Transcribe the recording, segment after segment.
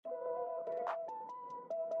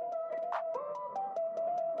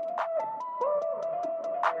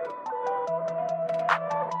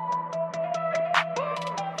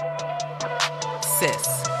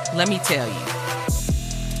sis, let me tell you.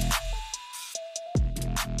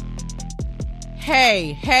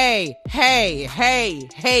 Hey,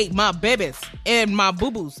 my babies and my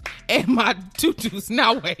boo-boos and my tutus.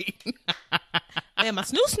 Now wait. And my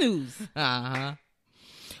snooze. Uh-huh.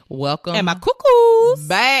 Welcome. And my cuckoos.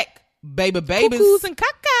 Back, babies. Cuckoos and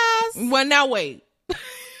cacas. Well, now wait.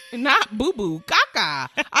 Not boo-boo, caca.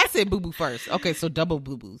 I said boo-boo first. Okay, so double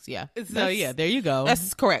boo-boos, yeah. So, yeah, there you go.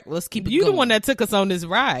 That's correct. Let's keep it You going. the one that took us on this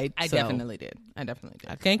ride. I definitely did. I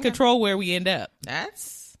can't control where we end up.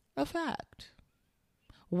 That's a fact.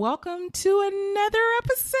 Welcome to another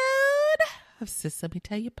episode of Sis Let Me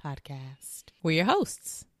Tell You podcast. We're your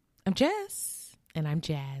hosts. I'm Jess. And I'm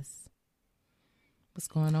Jazz. What's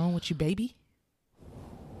going on with you, baby?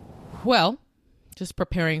 Well, just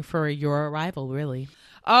preparing for your arrival, really.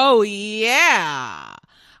 Oh, yeah.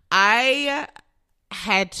 I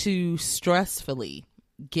had to stressfully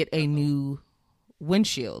get a new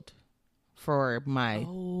windshield for my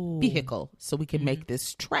vehicle so we can make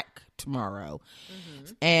this trek tomorrow.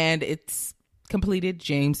 And it's completed.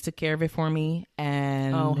 James took care of it for me.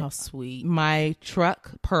 And oh, how sweet. My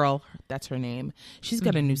truck, Pearl, that's her name. She's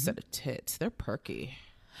got a new set of tits. They're perky.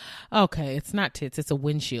 Okay, it's not tits. It's a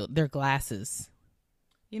windshield. They're glasses.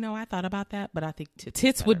 You know, I thought about that, but I think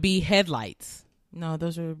tits would be headlights. No,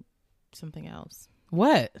 those are something else.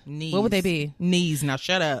 What? Knees. What would they be? Knees. Now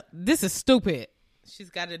shut up. This is stupid. She's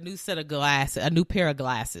got a new set of glasses, a new pair of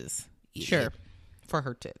glasses. Sure. For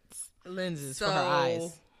her tits. Lenses for her eyes.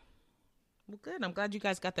 Well, good. I'm glad you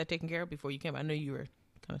guys got that taken care of before you came. I know you were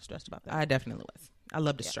kind of stressed about that. I definitely was. I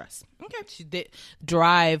love to stress. Okay. She did.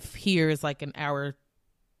 Drive here is like an hour.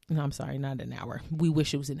 No, I'm sorry, not an hour. We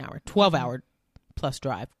wish it was an hour. 12-hour plus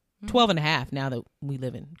drive. 12 and a half now that we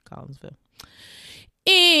live in Collinsville.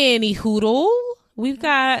 Any hoodle, we've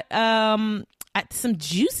got some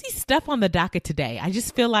juicy stuff on the docket today. I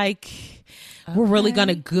just feel like we're really going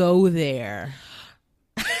to go there.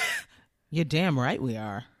 You're damn right we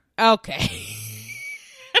are. Okay.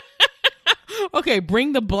 Okay,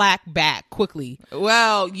 bring the black back quickly.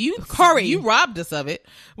 Well, you robbed us of it.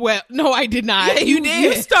 Well, no, I did not. Yeah, you did.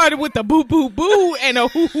 You started with the boo, boo, boo and a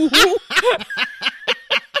hoo, hoo, hoo.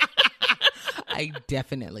 I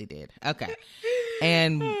definitely did. Okay.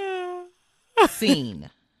 And scene.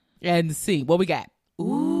 And see what we got.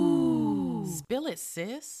 Ooh. Spill it,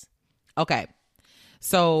 sis. Okay.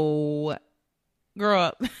 So,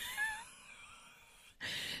 girl,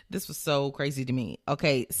 this was so crazy to me.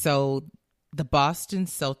 Okay, so the Boston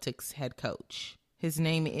Celtics head coach, his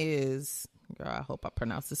name is, girl, I hope I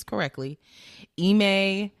pronounce this correctly,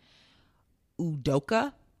 Ime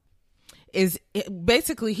Udoka,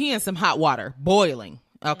 basically he in some hot water, boiling.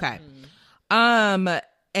 Okay. An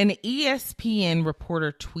ESPN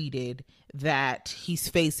reporter tweeted that he's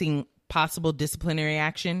facing possible disciplinary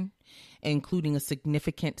action, including a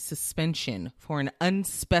significant suspension for an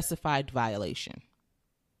unspecified violation.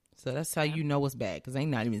 So that's how you know it's bad, because they're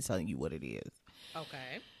not even telling you what it is.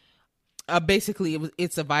 Okay. Basically,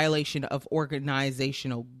 it's a violation of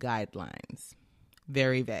organizational guidelines.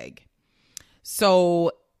 Very vague.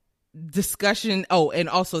 So discussion. Oh, and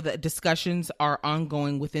also that discussions are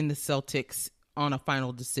ongoing within the Celtics on a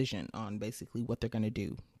final decision on basically what they're going to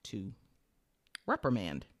do to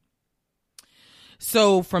reprimand.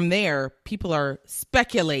 So from there, people are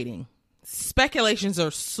speculating. Speculations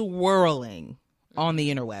are swirling on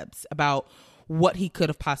the interwebs about what he could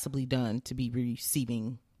have possibly done to be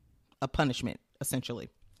receiving a punishment, essentially.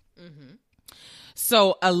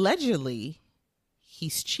 So allegedly,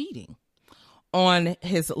 he's cheating on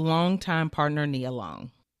his longtime partner, Nia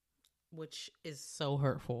Long, which is so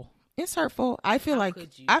hurtful. It's hurtful. I feel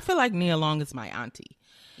like Nia Long is my auntie.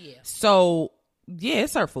 Yeah. So yeah,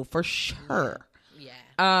 it's hurtful for sure. Yeah.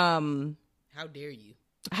 How dare you?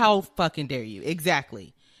 How fucking dare you?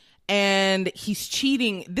 Exactly. And he's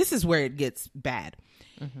cheating. This is where it gets bad.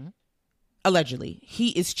 Allegedly,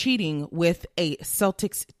 he is cheating with a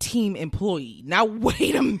Celtics team employee. Now,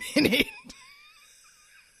 wait a minute.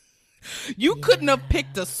 You couldn't have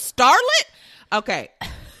picked a starlet? Okay.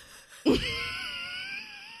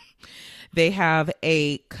 They have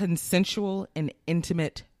a consensual and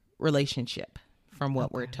intimate relationship, from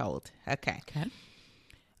what we're told. Okay.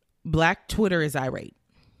 Black Twitter is irate.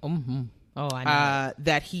 Oh, I know.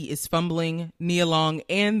 That he is fumbling Nia Long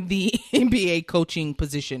and the NBA coaching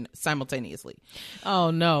position simultaneously.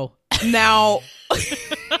 Oh, no. Now,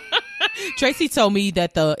 Tracy told me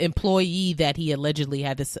that the employee that he allegedly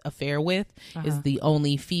had this affair with is the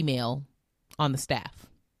only female on the staff.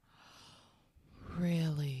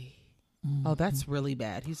 Really? Oh, that's really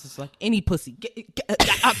bad. He's just like, any pussy.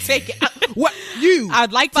 I'll take it. What? You.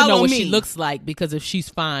 I'd like to know follow what me. she looks like, because if she's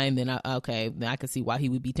fine, then then I can see why he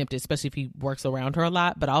would be tempted, especially if he works around her a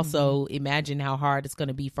lot. But also imagine how hard it's going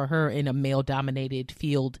to be for her in a male-dominated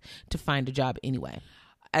field to find a job anyway.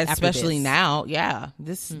 Especially now. Yeah.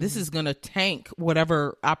 This is going to tank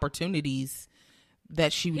whatever opportunities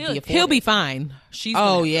that she would be afforded. He'll be fine. She's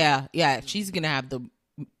yeah. She's going to have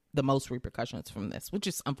the most repercussions from this, which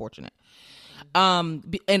is unfortunate.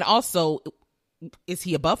 And also, is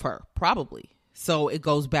he above her? Probably. So it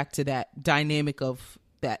goes back to that dynamic of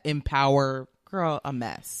that empower girl, a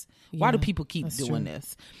mess. Why do people keep doing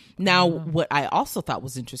this? Now, what I also thought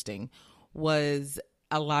was interesting was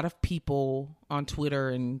a lot of people on Twitter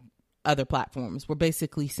and other platforms were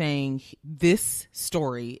basically saying this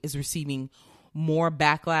story is receiving more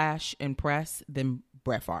backlash and press than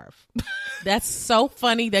Brett Favre. That's so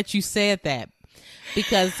funny that you said that,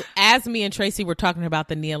 because as me and Tracy were talking about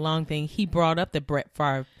the Nia Long thing, he brought up the Brett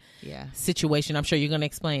Favre situation. I'm sure you're going to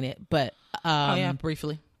explain it, but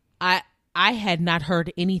briefly. I had not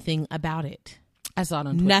heard anything about it. I saw it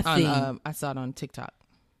on Twitter. Nothing. I saw it on TikTok.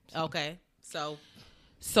 Okay, so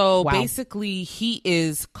basically, he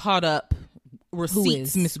is caught up.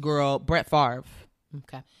 Receipts, Miss Girl, Brett Favre.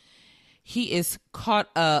 Okay, he is caught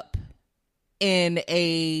up in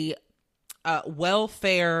a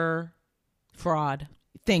welfare fraud.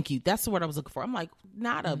 Thank you. That's the word I was looking for. I'm like,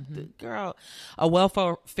 not a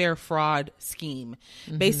welfare fraud scheme.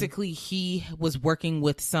 Basically, he was working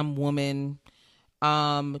with some woman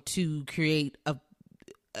to create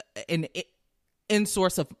an in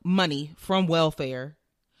source of money from welfare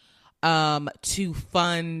to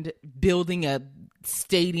fund building a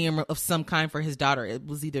stadium of some kind for his daughter. It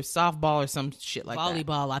was either softball or some shit like that.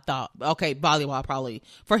 Volleyball, I thought. Okay, volleyball probably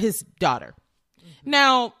for his daughter.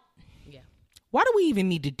 Now, why do we even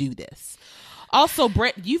need to do this? Also,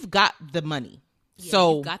 Brett, you've got the money.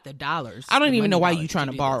 So you've got the dollars. I don't even know why you're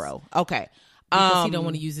trying to borrow. This. Okay. Because he don't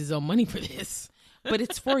want to use his own money for this. But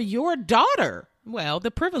it's for your daughter. Well,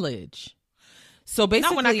 the privilege. So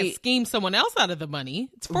basically, not when I can scheme someone else out of the money.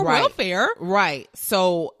 It's for welfare. Right.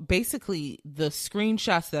 So basically, the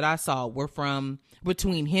screenshots that I saw were from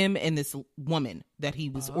between him and this woman that he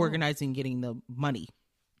was organizing getting the money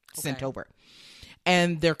sent over.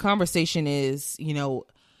 And their conversation is,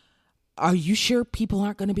 are you sure people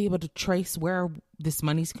aren't going to be able to trace where this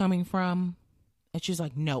money's coming from? And she's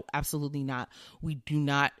like, no, absolutely not. We do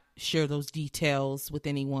not share those details with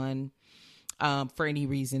anyone for any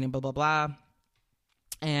reason and blah, blah, blah.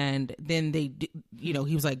 And then he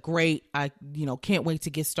was like, great. I, can't wait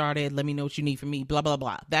to get started. Let me know what you need from me. Blah, blah,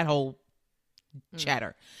 blah. That whole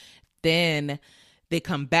chatter. Then they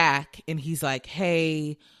come back and he's like,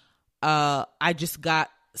 hey, I just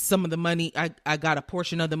got some of the money. I got a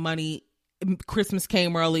portion of the money. Christmas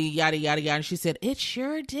came early, yada, yada, yada. And she said, it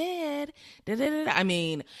sure did. Da-da-da-da. I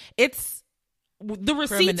mean, the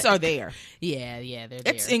receipts are there. Yeah, they're there.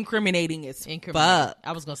 It's incriminating as fuck.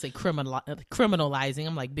 I was going to say criminalizing.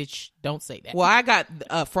 I'm like, bitch, don't say that. Well, I got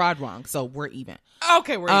fraud wrong, so we're even.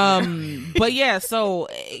 Okay, we're even. But yeah, so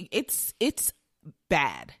it's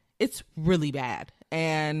bad. It's really bad.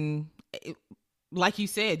 And like you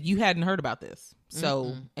said, you hadn't heard about this.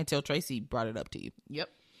 So until Tracy brought it up to you. Yep.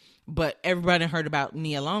 But everybody heard about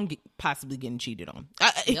Nia Long possibly getting cheated on.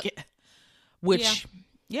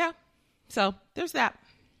 Yeah. So there's that.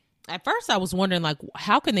 At first, I was wondering, like,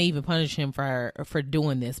 how can they even punish him for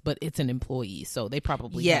doing this? But it's an employee, so they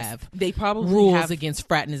probably have rules against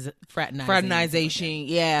fraternization.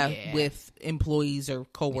 Yeah, with employees or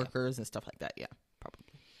coworkers and stuff like that. Yeah, probably.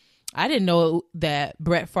 I didn't know that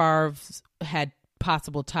Brett Favre had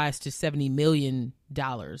possible ties to $70 million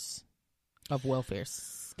of welfare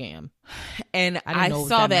scam, and I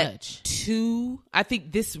saw that too. I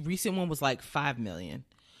think this recent one was like $5 million.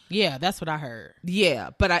 Yeah, that's what I heard. Yeah,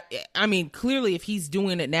 but I mean, clearly, if he's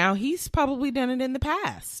doing it now, he's probably done it in the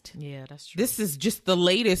past. Yeah, that's true. This is just the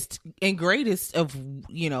latest and greatest of,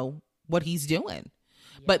 what he's doing.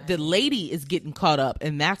 Yeah. But the lady is getting caught up,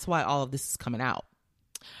 and that's why all of this is coming out.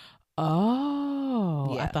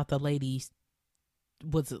 Oh, yeah. I thought the lady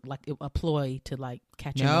was like a ploy to like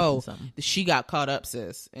catch him up or something. She got caught up,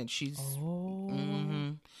 sis, and she's.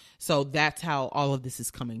 So that's how all of this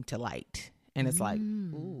is coming to light. And it's like,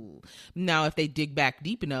 ooh. Now, if they dig back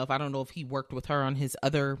deep enough, I don't know if he worked with her on his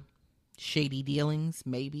other shady dealings.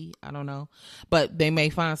 Maybe. I don't know. But they may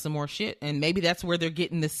find some more shit. And maybe that's where they're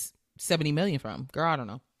getting this $70 million from. Girl, I don't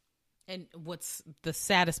know. And what's the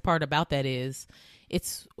saddest part about that is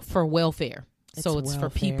it's for welfare. So it's welfare.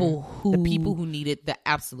 for people who need it the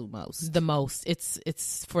absolute most. The most.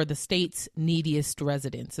 It's for the state's neediest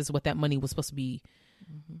residents is what that money was supposed to be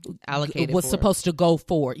allocated. Was supposed to go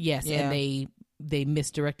for. Yes, yeah. And they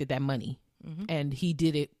misdirected that money, and he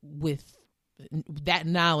did it with that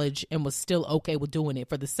knowledge and was still okay with doing it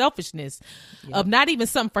for the selfishness of not even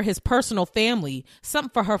something for his personal family,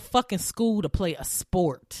 something for her fucking school to play a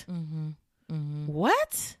sport.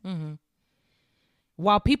 What?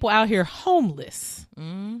 While people out here homeless,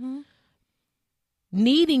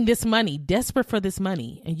 needing this money, desperate for this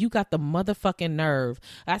money, and you got the motherfucking nerve.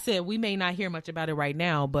 I said we may not hear much about it right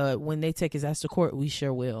now, but when they take his ass to court, we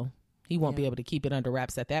sure will. He won't be able to keep it under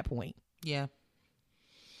wraps at that point. Yeah.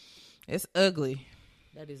 It's ugly.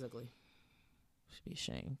 That is ugly. Should be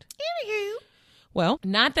ashamed. Anywho. Well,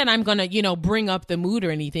 not that I'm going to, bring up the mood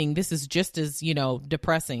or anything. This is just as,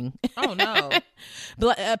 depressing. Oh, no.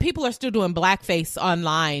 People are still doing blackface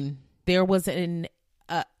online. There was a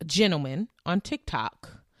gentleman on TikTok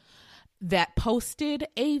that posted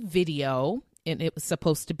a video, and it was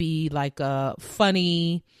supposed to be like a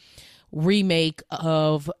funny remake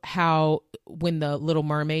of how when the Little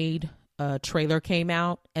Mermaid trailer came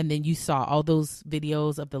out, and then you saw all those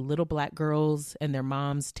videos of the little black girls and their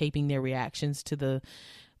moms taping their reactions to the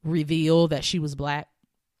reveal that she was black.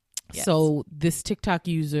 Yes. So this TikTok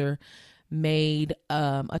user made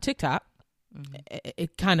a TikTok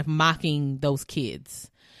it kind of mocking those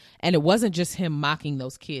kids, and it wasn't just him mocking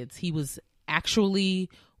those kids. He was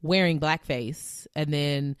actually wearing blackface, and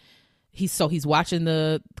then he's watching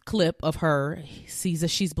the clip of her, he sees that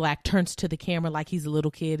she's black, turns to the camera like he's a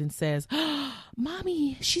little kid and says, oh,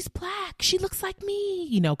 Mommy, she's black. She looks like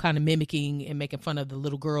me, kind of mimicking and making fun of the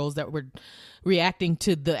little girls that were reacting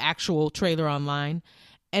to the actual trailer online.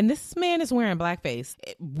 And this man is wearing blackface.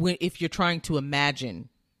 If you're trying to imagine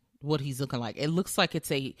what he's looking like, it looks like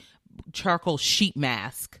it's a charcoal sheet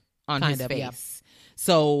mask on his face. Yeah.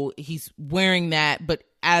 So he's wearing that, but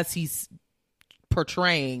as he's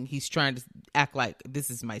portraying, he's trying to act like this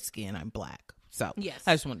is my skin, I'm black. So yes,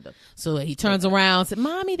 I just wanted to. So he turns around, said,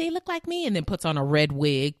 Mommy, they look like me, and then puts on a red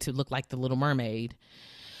wig to look like the Little Mermaid.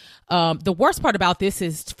 The worst part about this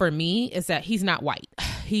is, for me, is that he's not white.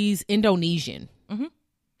 He's Indonesian.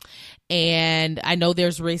 And I know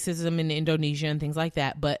there's racism in Indonesia and things like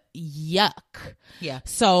that, but yuck. Yeah.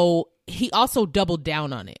 So he also doubled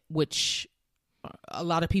down on it, which a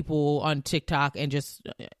lot of people on TikTok and just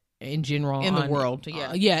in general in the world,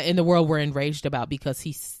 in the world, were enraged about, because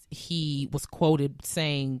he was quoted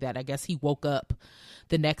saying that I guess he woke up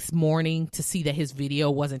the next morning to see that his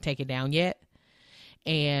video wasn't taken down yet,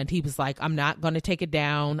 and he was like, I'm not going to take it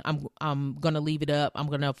down. I'm going to leave it up. I'm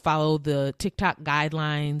going to follow the TikTok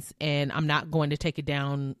guidelines, and I'm not going to take it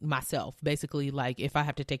down myself. Basically, like, if I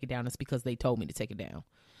have to take it down, it's because they told me to take it down.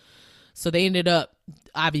 So they ended up,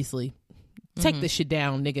 obviously, take this shit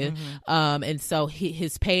down, nigga. And so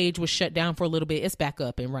his page was shut down for a little bit. It's back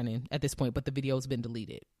up and running at this point, but the video's been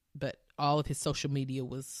deleted. But all of his social media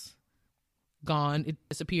was gone. It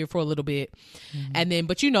disappeared for a little bit. And then,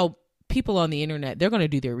 but people on the internet, they're going to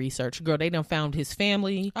do their research. Girl, they done found his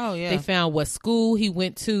family. Oh, yeah. They found what school he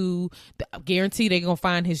went to. I guarantee they're going to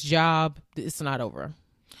find his job. It's not over.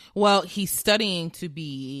 Well, he's studying to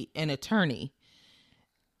be an attorney.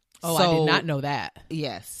 Oh, so, I did not know that.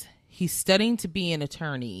 Yes. He's studying to be an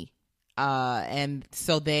attorney. And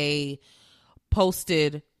so they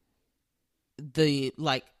posted the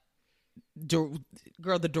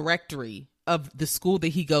directory of the school that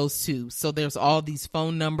he goes to. So there's all these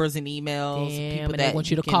phone numbers and emails. People that want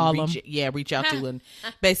you to call them. Reach out to and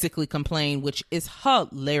basically complain, which is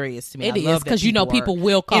hilarious to me. It is, because people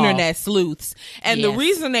will call. Internet sleuths. And the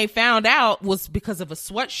reason they found out was because of a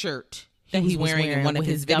sweatshirt that he's wearing in one of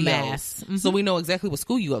his videos. So we know exactly what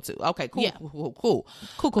school you go to. Okay, cool. Yeah. Cool.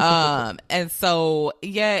 And so,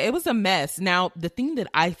 it was a mess. Now, the thing that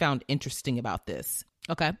I found interesting about this.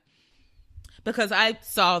 Okay. Because I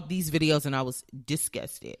saw these videos and I was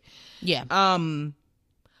disgusted. Yeah.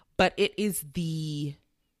 But it's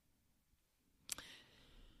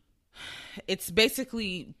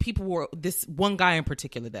basically this one guy in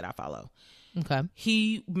particular that I follow. Okay.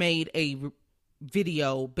 He made a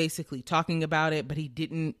video basically talking about it, but he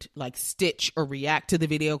didn't stitch or react to the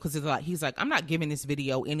video, because he's like, I'm not giving this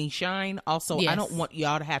video any shine. Also, I don't want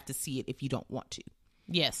y'all to have to see it if you don't want to.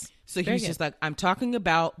 Yes. So he's just like, I'm talking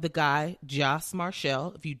about the guy, Joss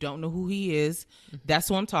Marshall. If you don't know who he is, that's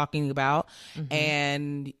what I'm talking about.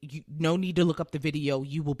 And no need to look up the video.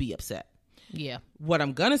 You will be upset. Yeah. What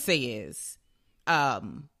I'm going to say is,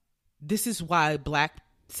 this is why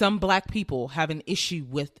some black people have an issue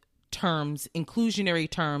with terms, inclusionary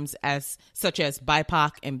terms such as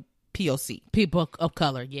BIPOC and POC. People of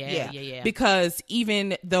color. Yeah. Because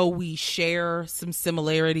even though we share some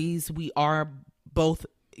similarities, we are both,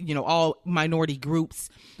 all minority groups.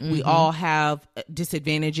 We all have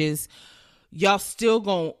disadvantages. Y'all still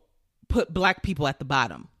gonna put black people at the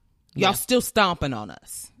bottom. Y'all still stomping on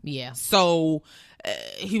us. Yeah. So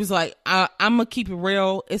he was like, I'm gonna keep it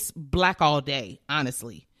real. It's black all day,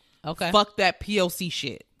 honestly. Okay. Fuck that POC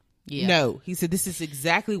shit. Yeah. No. He said, this is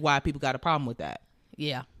exactly why people got a problem with that.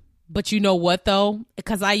 Yeah. But you know what, though?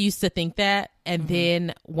 Because I used to think that. And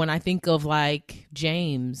then when I think of like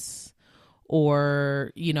James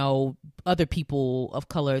or, other people of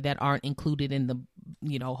color that aren't included in the,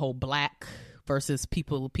 whole black versus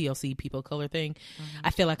POC, people of color thing,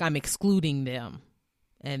 I feel like I'm excluding them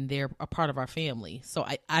and they're a part of our family. So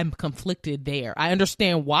I'm conflicted there. I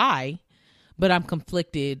understand why, but I'm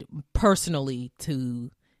conflicted personally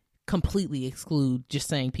to completely exclude just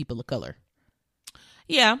saying people of color.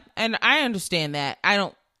 Yeah, and I understand that.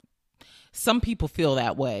 Some people feel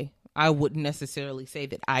that way. I wouldn't necessarily say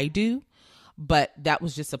that I do, but that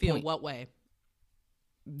was just a point. In what way?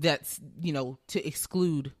 That's, to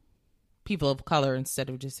exclude people of color instead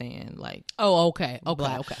of just saying like, oh, okay.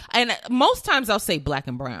 Black. Okay. And most times I'll say black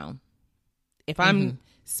and brown. If I'm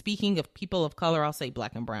speaking of people of color, I'll say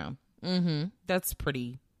black and brown. That's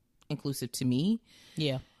pretty inclusive to me.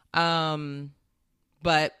 Yeah. But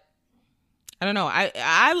I don't know.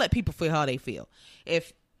 I let people feel how they feel.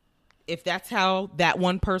 If that's how that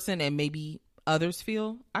one person and maybe others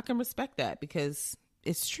feel, I can respect that because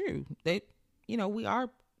it's true. We're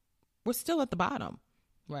still at the bottom.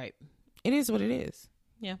 Right. It is what it is.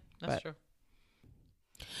 Yeah, that's true.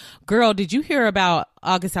 Girl, did you hear about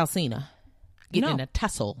August Alsina getting in a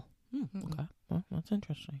tussle? Okay. Well, that's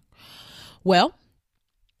interesting. Well,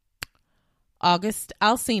 August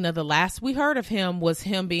Alsina, the last we heard of him was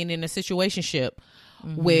him being in a situationship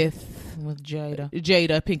with Jada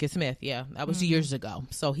Pinkett Smith. Yeah, that was years ago.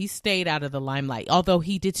 So he stayed out of the limelight, although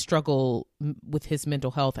he did struggle with his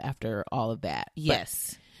mental health after all of that.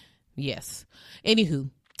 Yes. Yes. Anywho,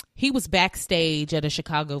 he was backstage at a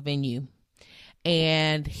Chicago venue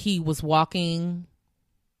and he was walking,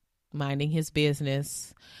 minding his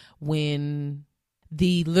business, when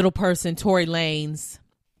the little person, Tory Lanez,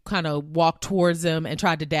 kind of walked towards him and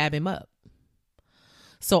tried to dab him up.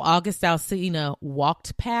 So August Alsina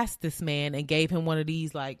walked past this man and gave him one of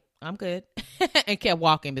these, like, I'm good, and kept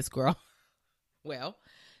walking, this girl. Well,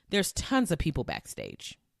 there's tons of people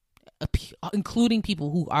backstage, including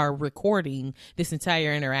people who are recording this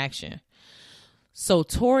entire interaction. So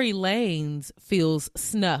Tory Lanez feels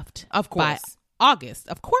snuffed. Of course. By August.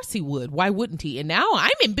 Of course he would. Why wouldn't he? And now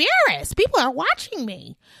I'm embarrassed. People are watching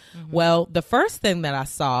me. Well, the first thing that I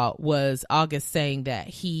saw was August saying that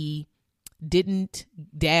he didn't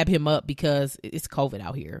dab him up because it's COVID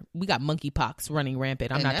out here. We got monkeypox running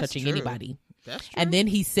rampant. I'm not touching anybody. That's true. And then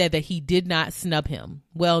he said that he did not snub him.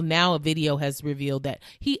 Well, now a video has revealed that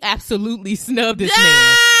he absolutely snubbed this man.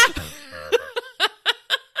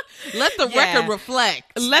 Let the record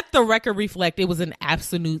reflect. Let the record reflect. It was an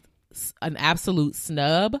absolute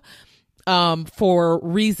snub for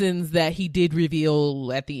reasons that he did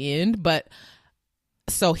reveal at the end. But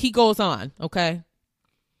so he goes on. Okay.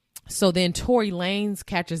 So then Tory Lanez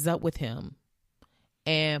catches up with him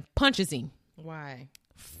and punches him. Why?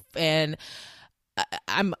 And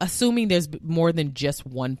I'm assuming there's more than just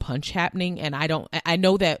one punch happening. And I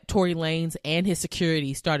know that Tory Lanez and his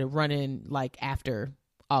security started running like after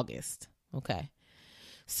August. Okay.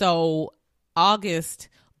 So August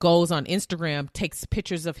goes on Instagram, takes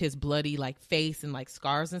pictures of his bloody like face and like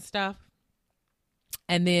scars and stuff,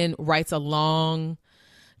 and then writes a long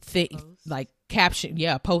like caption,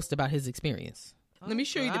 post about his experience. Let me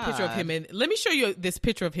show you the picture of him let me show you this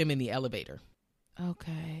picture of him in the elevator.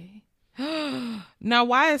 Okay. Now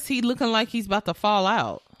why is he looking like he's about to fall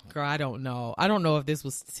out? Girl, I don't know if this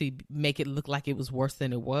was to make it look like it was worse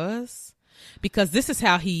than it was, because this is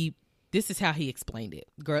how he explained it.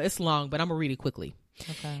 Girl, it's long, but I'm gonna read it quickly.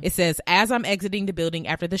 Okay. It says, as I'm exiting the building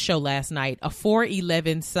after the show last night, a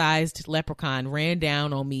 4'11" sized leprechaun ran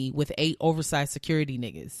down on me with 8 oversized security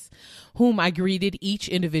niggas, whom I greeted each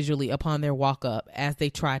individually upon their walk up as they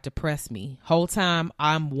tried to press me. Whole time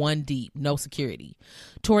I'm one deep, no security.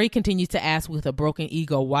 Tory continues to ask with a broken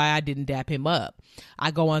ego why I didn't dap him up.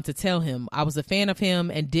 I go on to tell him I was a fan of him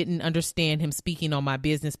and didn't understand him speaking on my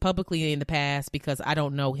business publicly in the past because I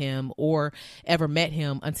don't know him or ever met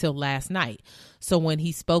him until last night. So when when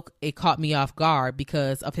he spoke, it caught me off guard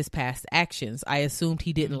because of his past actions. I assumed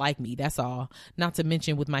he didn't like me. That's all. Not to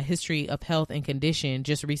mention, with my history of health and condition,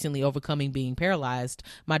 just recently overcoming being paralyzed,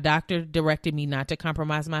 my doctor directed me not to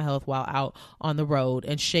compromise my health while out on the road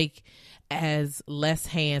and shake as less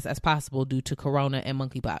hands as possible due to corona and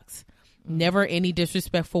monkeypox. Never any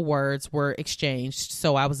disrespectful words were exchanged,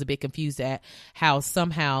 so I was a bit confused at how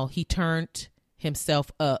somehow he turned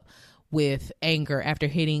himself up with anger after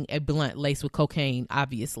hitting a blunt laced with cocaine.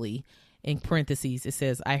 Obviously, in parentheses, it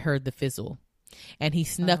says, I heard the fizzle. And he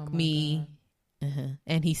snuck me.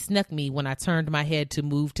 And he snuck me when I turned my head to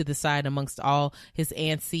move to the side amongst all his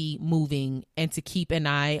antsy moving and to keep an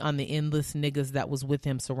eye on the endless niggas that was with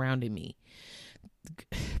him surrounding me.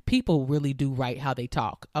 People really do write how they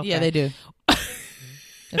talk. Okay? Yeah, they do.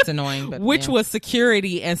 It's annoying. But Which yeah. was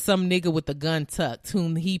security and some nigga with a gun tucked,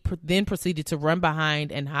 whom he then proceeded to run behind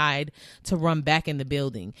and hide to run back in the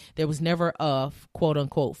building. There was never a quote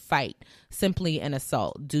unquote fight, simply an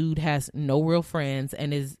assault. Dude has no real friends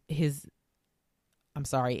and is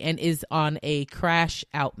on a crash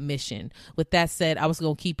out mission. With that said, I was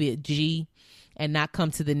going to keep it G and not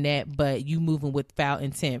come to the net, but you moving with foul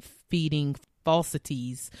intent, feeding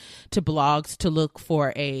falsities to blogs to look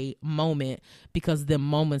for a moment because the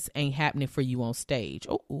moments ain't happening for you on stage.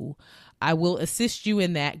 Oh, I will assist you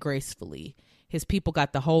in that gracefully. His people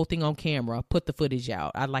got the whole thing on camera. Put the footage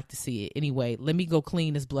out. I'd like to see it. Anyway, let me go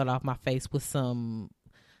clean this blood off my face with some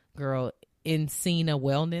girl Encina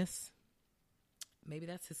Wellness. Maybe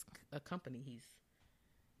that's a company he's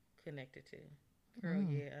connected to. Girl,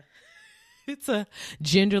 yeah. It's a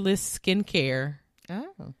genderless skincare.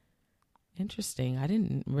 Oh. Interesting. I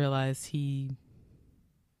didn't realize he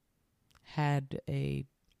had a...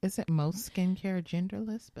 Isn't most skincare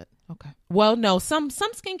genderless? But okay. Well, no. Some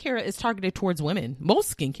skincare is targeted towards women.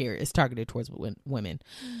 Most skincare is targeted towards women.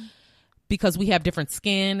 Because we have different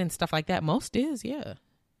skin and stuff like that. Most is, yeah.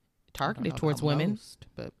 Targeted towards women. Most,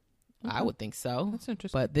 but okay. I would think so. That's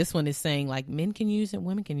interesting. But this one is saying like men can use it,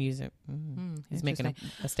 women can use it. He's making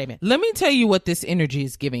a statement. Let me tell you what this energy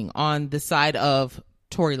is giving on the side of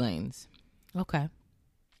Tory Lanez. Okay.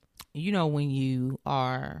 You know, when you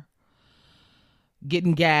are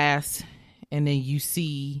getting gas and then you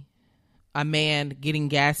see a man getting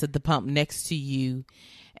gas at the pump next to you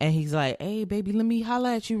and he's like, hey baby, let me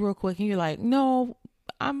holla at you real quick, and you're like, no,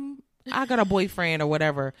 I got a boyfriend or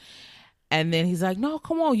whatever, and then he's like, no,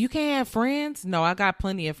 come on, you can't have friends. No, I got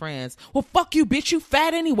plenty of friends. Well, fuck you, bitch, you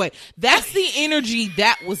fat anyway. That's the energy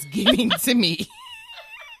that was giving to me.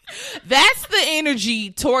 That's the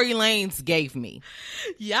energy Tory Lanez gave me.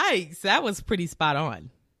 Yikes, that was pretty spot on.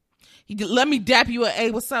 Let me dap you up.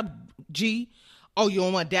 Hey, what's up, G? Oh, you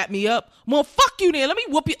don't want to dap me up? Well, fuck you then. Let me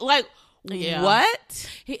whoop you. Like, yeah. What?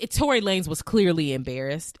 Tory Lanez was clearly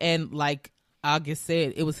embarrassed. And like August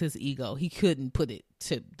said, it was his ego. He couldn't put it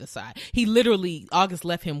to the side. He literally, August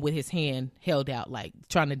left him with his hand held out, like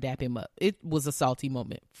trying to dap him up. It was a salty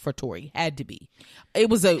moment for Tory. Had to be. It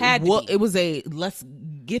was a let's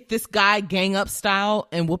get this guy gang up style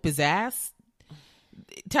and whoop his ass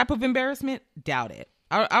type of embarrassment. Doubt it.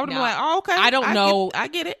 I would have been like, oh, okay. I don't know. I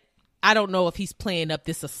get it. I don't know if he's playing up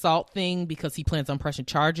this assault thing because he plans on pressing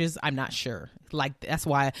charges. I'm not sure. Like, that's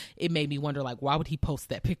why it made me wonder, like, why would he post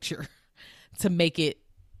that picture to make it,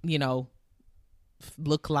 you know,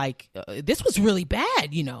 look like this was really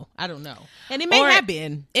bad, you know? I don't know. And it may have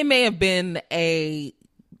been. It may have been a,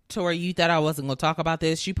 Tori, you thought I wasn't going to talk about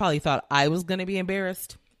this. You probably thought I was going to be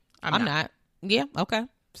embarrassed. I'm not. Yeah, okay.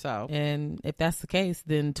 So, and if that's the case,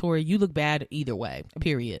 then Tori, you look bad either way.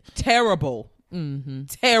 Period. Terrible. Mm-hmm.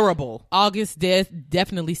 Terrible. August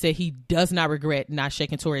definitely said he does not regret not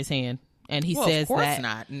shaking Tori's hand, and he says of course that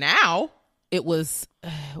not. Now it was.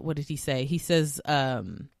 What did he say? He says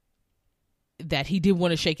that he did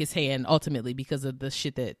want to shake his hand ultimately because of the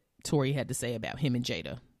shit that Tori had to say about him and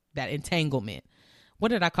Jada. That entanglement.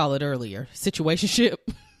 What did I call it earlier? Situationship.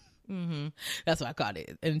 Mm-hmm. That's what I called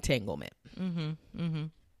it. Entanglement. Mm-hmm. Mm-hmm.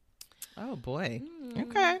 Oh boy.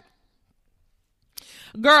 Okay.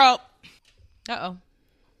 Girl. Uh-oh.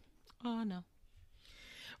 Oh no.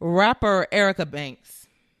 Rapper Erica Banks.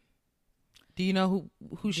 Do you know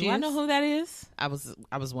who she is? Do I know who that is? I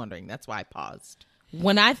was wondering. That's why I paused.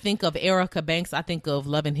 When I think of Erica Banks, I think of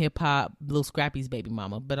Love and Hip Hop, Lil Scrappy's baby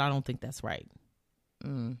mama, but I don't think that's right.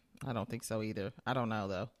 I don't think so either. I don't know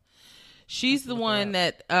though. She's the one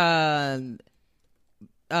that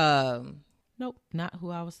nope, not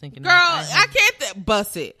who I was thinking. Girl, I can't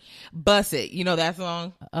bust it. You know that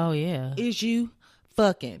song? Oh yeah. Is you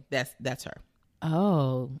fucking? That's her.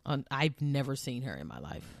 Oh, I've never seen her in my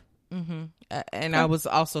life. And I was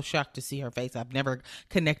also shocked to see her face. I've never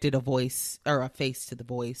connected a voice or a face to the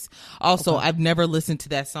voice. Also, I've never listened to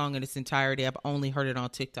that song in its entirety. I've only heard it on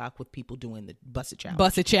TikTok with people doing the Bust It Challenge.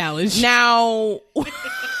 Bust It Challenge. Now,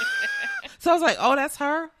 so I was like, oh, that's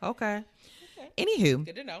her? Okay. Anywho.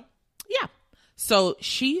 Good to know. Yeah. So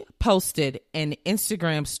she posted an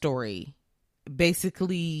Instagram story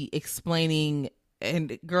basically explaining,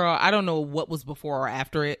 and girl, I don't know what was before or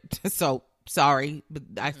after it. So sorry, but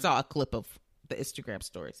I saw a clip of the Instagram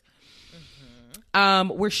stories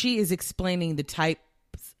where she is explaining the types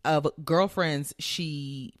of girlfriends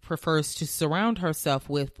she prefers to surround herself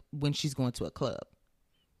with when she's going to a club.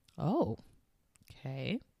 Oh,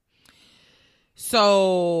 okay.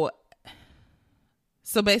 So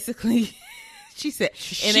basically, she said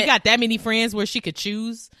she got that many friends where she could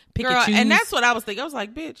pick and choose. And that's what I was thinking. I was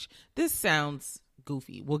like, bitch, this sounds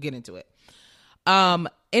goofy. We'll get into it.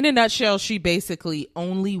 In a nutshell, she basically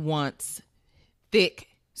only wants thick,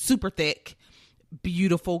 super thick,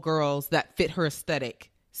 beautiful girls that fit her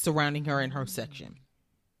aesthetic surrounding her in her section.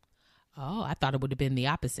 Oh, I thought it would have been the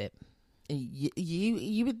opposite.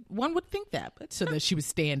 You would, one would think that, but so that she would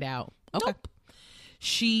stand out. Okay. Nope.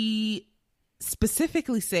 She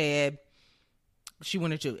specifically said, she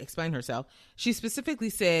wanted to explain herself. She specifically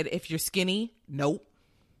said, if you're skinny, nope.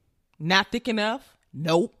 Not thick enough,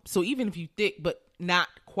 nope. So even if you thick, but not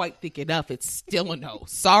quite thick enough, it's still a no.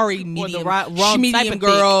 Sorry, medium, medium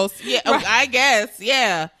girls. Thick. Yeah, right. I guess.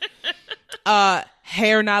 Yeah.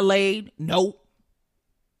 Hair not laid, nope.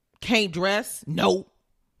 Can't dress, nope.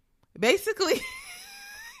 Basically,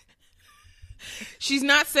 she's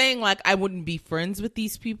not saying like I wouldn't be friends with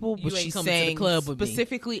these people, but she's saying to the club with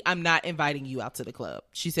specifically, me. I'm not inviting you out to the club.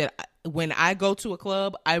 She said, when I go to a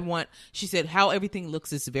club, she said, how everything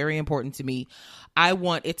looks is very important to me. I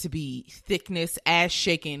want it to be thickness, ass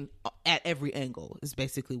shaking at every angle is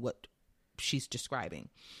basically what she's describing.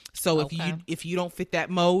 So if you don't fit that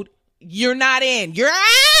mode, you're not in. You're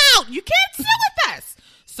out. You can't sit with us.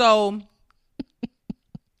 So.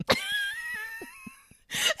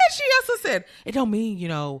 And she also said, it don't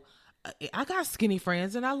mean, I got skinny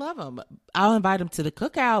friends and I love them. I'll invite them to the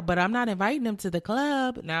cookout, but I'm not inviting them to the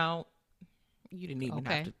club. Now, you didn't even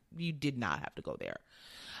have to, you did not have to go there.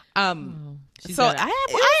 I have black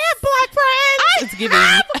friends. I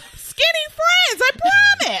have skinny friends. I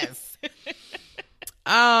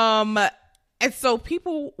promise. And so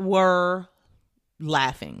people were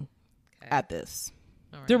laughing at this.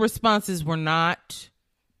 Right. The responses were not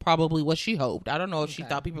probably what she hoped. I don't know if she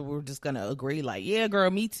thought people were just gonna agree like, yeah, girl,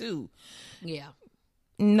 me too. Yeah.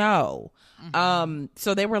 No.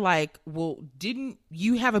 So they were like, well, didn't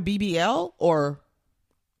you have a BBL or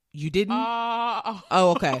you didn't?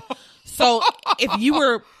 Oh, okay. So if you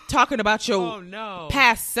were talking about your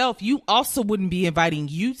past self, you also wouldn't be inviting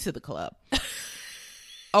you to the club.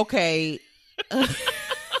 Okay. That's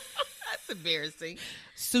embarrassing.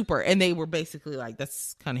 Super. And they were basically like,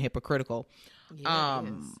 that's kind of hypocritical. Yeah,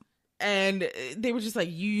 and they were just like,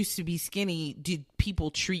 you used to be skinny. Did people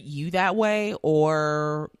treat you that way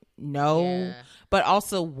or no? Yeah. But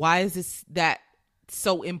also, why is that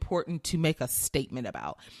so important to make a statement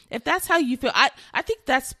about? If that's how you feel, I think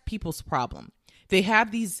that's people's problem. They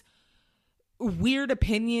have these weird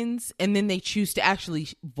opinions and then they choose to actually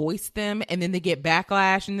voice them and then they get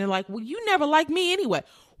backlash and they're like, well, you never liked me anyway.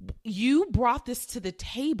 You brought this to the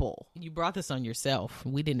table. You brought this on yourself.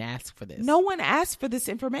 We didn't ask for this. No one asked for this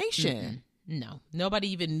information. Mm-mm. No.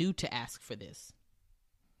 Nobody even knew to ask for this.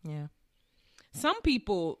 Yeah. Some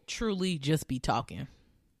people truly just be talking.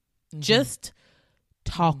 Mm-hmm. Just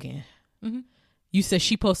talking. Mm-hmm. You said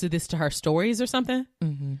she posted this to her stories or something?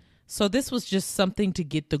 Mm-hmm. So this was just something to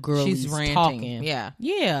get the girlies talking. Yeah.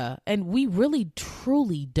 Yeah. And we really,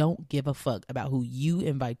 truly don't give a fuck about who you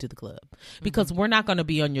invite to the club because we're not going to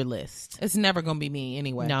be on your list. It's never going to be me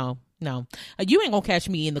anyway. No. You ain't going to catch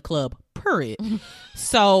me in the club, period.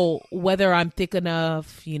 So whether I'm thick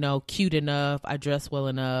enough, cute enough, I dress well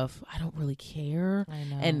enough, I don't really care. I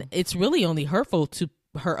know. And it's really only hurtful to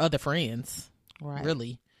her other friends. Right.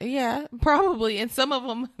 Really. Yeah, probably. And some of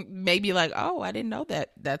them may be like, oh, I didn't know that.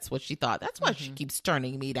 That's what she thought. That's why she keeps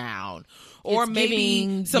turning me down. Or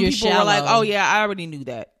maybe some people were like, oh, yeah, I already knew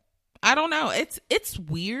that. I don't know. It's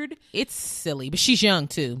weird. It's silly. But she's young,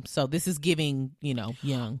 too. So this is giving,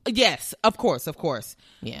 young. Yes, of course.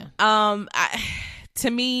 Yeah. To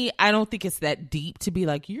me, I don't think it's that deep to be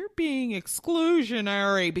like, you're being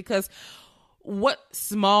exclusionary because what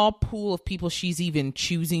small pool of people she's even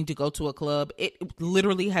choosing to go to a club, it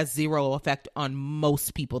literally has zero effect on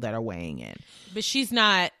most people that are weighing in. But she's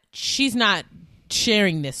not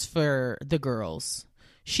sharing this for the girls.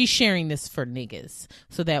 she's sharing this for niggas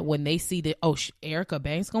so that when they see that, Erica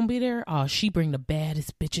Banks gonna be there, she bring the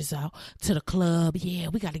baddest bitches out to the club. Yeah,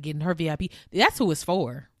 we got to get in her VIP. That's who it's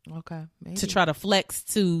for. Okay, maybe. To try to flex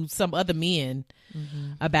to some other men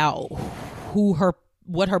about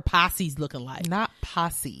what her posse's looking like. Not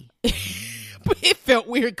posse. It felt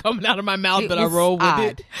weird coming out of my mouth, but I rolled with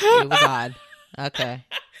it. It was odd. Okay.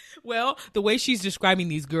 Well, the way she's describing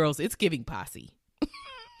these girls, it's giving posse.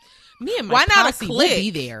 Me and my Why not posse a will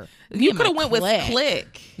clique? be there. You could have went with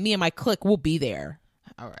clique. Me and my clique will be there.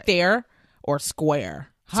 All right. Fair or square?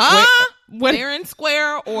 Huh? What? Fair and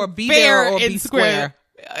square or be Fair there or and be square?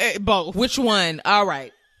 Both. Which one? All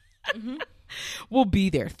right. We'll be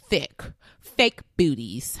there. Thick. Fake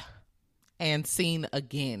booties. And seen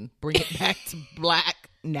again. Bring it back to black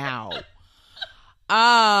now.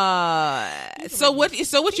 So what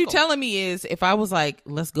you telling me is if I was like,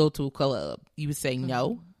 let's go to a club, you would say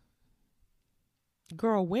no?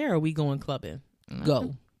 Girl, where are we going clubbing?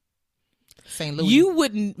 Go. St. Louis. You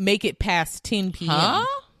wouldn't make it past 10 p.m. Huh?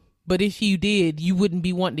 But if you did, you wouldn't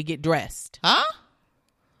be wanting to get dressed. Huh?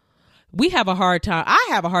 I have a hard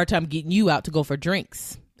time getting you out to go for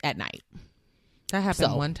drinks at night. That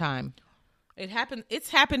happened one time. It's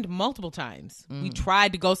happened multiple times. We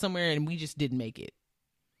tried to go somewhere and we just didn't make it.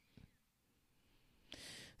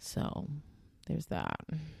 So there's that.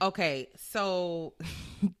 Okay, so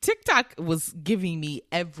TikTok was giving me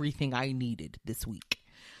everything I needed this week.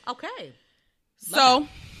 Okay. So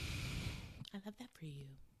I love that for you.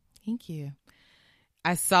 Thank you.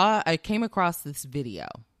 I came across this video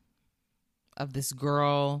of this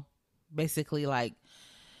girl, basically like,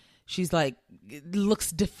 she's like,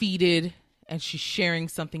 looks defeated and she's sharing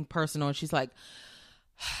something personal and she's like,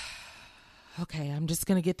 okay, I'm just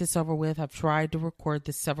going to get this over with. I've tried to record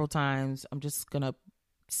this several times. I'm just going to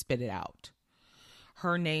spit it out.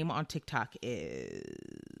 Her name on TikTok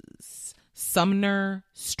is Sumner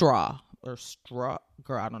Straw or Straw.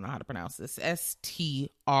 Girl, I don't know how to pronounce this. Strouh.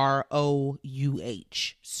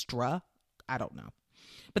 Straw. I don't know.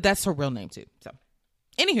 But that's her real name too. So,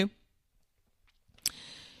 anywho,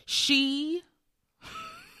 she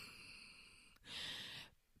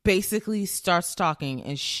basically starts talking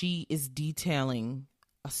and she is detailing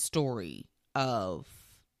a story of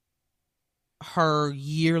her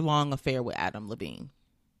year-long affair with Adam Levine.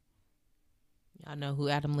 Y'all know who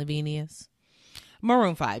Adam Levine is?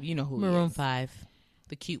 Maroon 5, you know who Maroon he is. 5,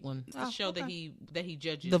 the cute one. It's Oh, the show okay. that he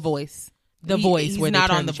judges. The Voice. The Voice. He's where they not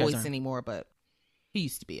turn on The the shows Voice on. anymore, but he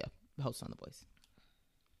used to be a host on The Voice.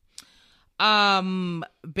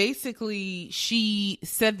 Basically, she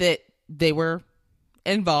said that they were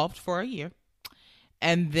involved for a year,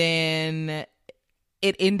 and then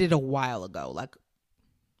it ended a while ago, like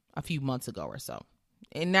a few months ago or so.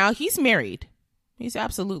 And now he's married. He's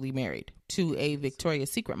absolutely married to a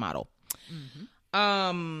Victoria's Secret model. Mm-hmm.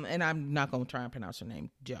 And I'm not going to try and pronounce her name.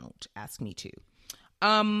 Don't ask me to.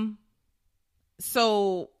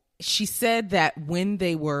 So she said that when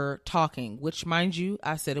they were talking, which mind you,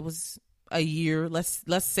 I said it was a year, let's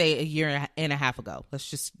say a year and a half ago. Let's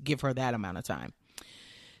just give her that amount of time.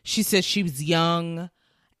 She said she was young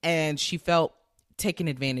and she felt taken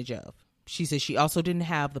advantage of. She said she also didn't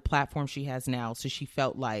have the platform she has now. So she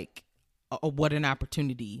felt like, what an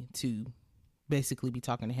opportunity to basically be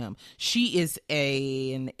talking to him. She is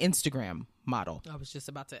an Instagram model. I was just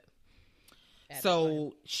about to.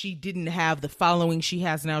 So she didn't have the following she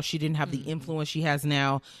has now. She didn't have the influence she has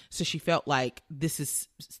now. So she felt like, this is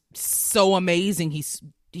so amazing.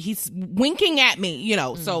 He's winking at me, you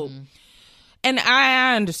know. So, and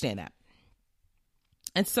I understand that.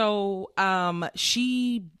 And so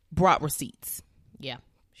she brought receipts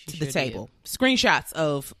to the table, screenshots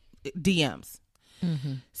of DMs.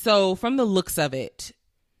 So from the looks of it,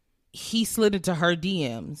 he slid into her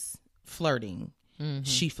DMs flirting.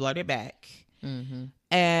 She flirted back.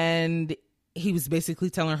 And he was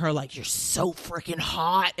basically telling her like, you're so freaking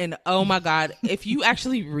hot. And oh my God, if you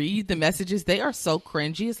actually read the messages, they are so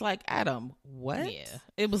cringy. It's like, Adam, what? Yeah.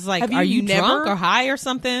 It was like, Have are you you never- drunk or high or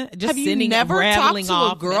something? Just Have you sending never talked rattling to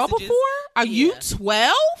off a girl messages. before? Are you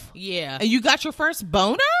 12? Yeah. And you got your first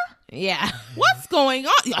boner? Yeah. What's going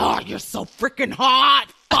on? Oh, you're so freaking hot.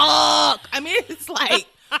 Fuck. I mean, it's like,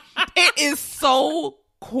 it is so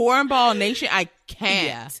cornball nation. I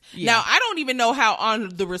can't. Yeah. Now, I don't even know how on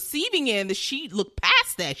the receiving end that she looked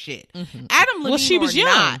past that shit. Adam Levine she was or young.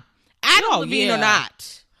 not. Adam Oh, Levine yeah. or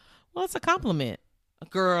not. Well, it's a compliment.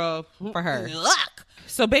 Girl, For her. Yuck.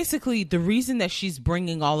 So basically, the reason that she's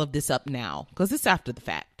bringing all of this up now, because it's after the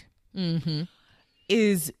fact,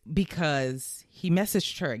 is because he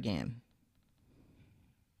messaged her again.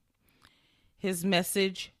 His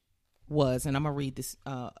message was, and I'm going to read this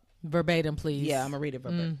verbatim, please. Yeah, I'm going to read it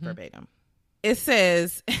verbatim. It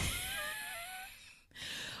says,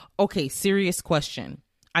 okay, serious question.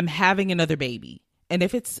 I'm having another baby. And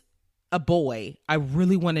if it's a boy, I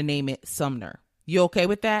really want to name it Sumner. You okay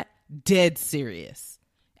with that? Dead serious.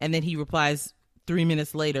 And then he replies 3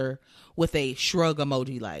 minutes later with a shrug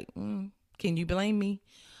emoji like, can you blame me?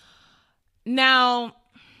 Now,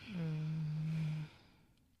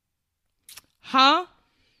 huh?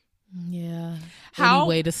 Yeah. Any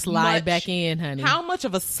way to slide back in, honey. How much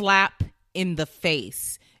of a slap in the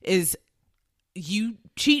face is you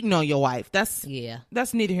cheating on your wife? That's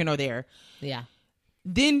neither here nor there. Yeah.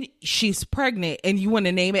 Then she's pregnant and you want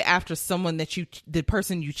to name it after someone that the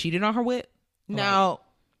person you cheated on her with? Now,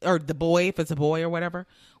 or the boy, if it's a boy or whatever.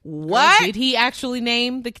 What? Did he actually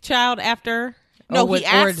name the child after? No, he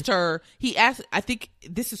asked her. He asked, I think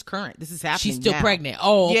this is current. This is happening. She's still now. pregnant.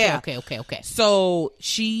 Oh, okay, yeah. Okay. So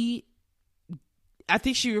I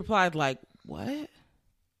think she replied like, what?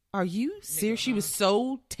 Are you serious? She was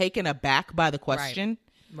so taken aback by the question.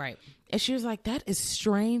 Right. And she was like, that is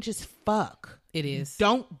strange as fuck. It is.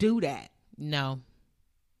 Don't do that. No.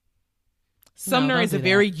 Sumner is a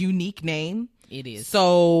very unique name. It is.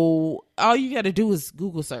 So all you got to do is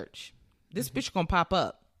Google search. This bitch gonna pop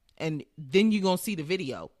up. And then you're gonna see the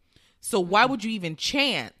video. So why would you even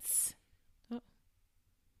chance?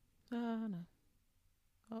 No.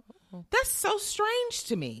 That's so strange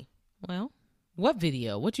to me. Well, what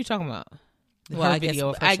video? What you talking about?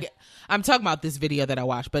 I'm talking about this video that I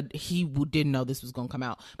watched, but he didn't know this was going to come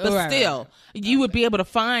out. But still, you would be able to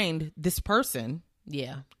find this person.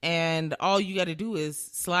 Yeah. And all you got to do is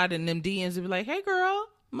slide in them DMs and be like, hey, girl,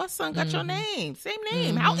 my son got your name. Same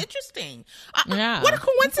name. How interesting. What a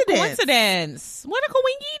coincidence. What a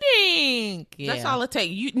coincidence. Yeah. That's all it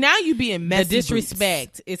takes. Now you being messy. The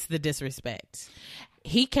disrespect. Boots. It's the disrespect.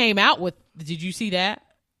 He came out with, did you see that?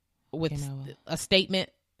 With a statement.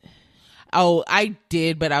 Oh, I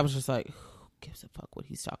did, but I was just like, who gives a fuck what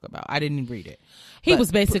he's talking about? I didn't even read it. He was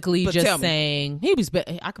basically just saying,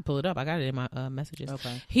 I could pull it up. I got it in my messages.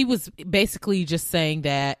 Okay. He was basically just saying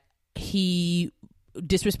that he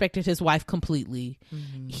disrespected his wife completely.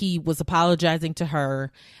 Mm-hmm. He was apologizing to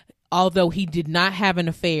her. Although he did not have an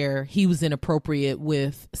affair, he was inappropriate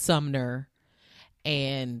with Sumner.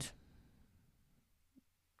 And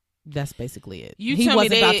that's basically it. You tell me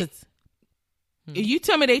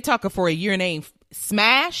they talking for a year and ain't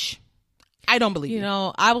smash? I don't believe you.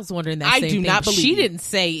 know, I was wondering that. I do not believe she didn't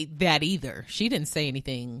say that either. She didn't say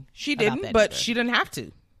anything. She didn't, but she didn't have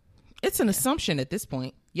to. It's an assumption at this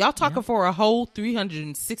point. Y'all talking for a whole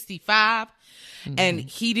 365, and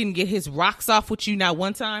he didn't get his rocks off with you not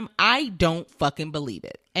one time. I don't fucking believe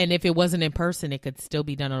it. And if it wasn't in person, it could still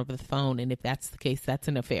be done over the phone. And if that's the case, that's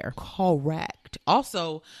an affair. Correct.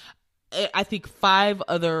 Also, I think 5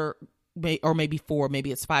 other, or maybe 4,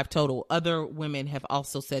 maybe it's 5 total, other women have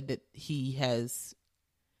also said that he has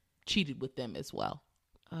cheated with them as well.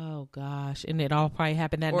 Oh gosh. And it all probably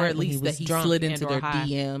happened that night, or at least that he slid into their high.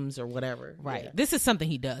 DMs or whatever. Right. Yeah. This is something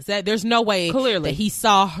he does. There's no way clearly that he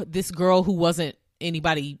saw this girl who wasn't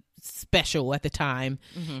anybody special at the time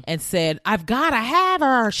and said, I've got to have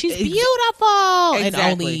her. She's beautiful. Exactly. And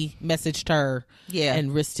only messaged her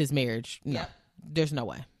and risked his marriage. No. There's no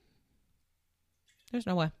way. There's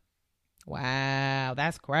no way. Wow,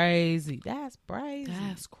 that's crazy. That's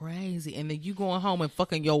crazy. And then you going home and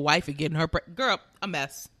fucking your wife and getting her girl, a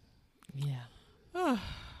mess. Yeah.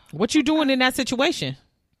 What you doing in that situation?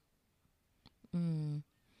 I'm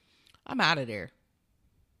out of there.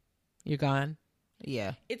 You're gone.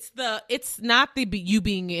 Yeah. It's not the you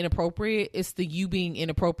being inappropriate. It's the you being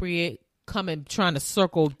inappropriate coming trying to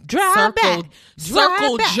circle jerk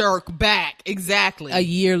back. Exactly. A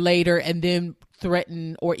year later, and then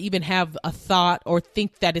threaten or even have a thought or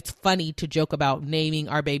think that it's funny to joke about naming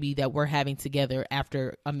our baby that we're having together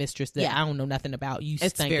after a mistress that I don't know nothing about. You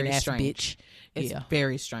stinking ass bitch. It's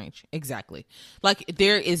very strange. Exactly. Like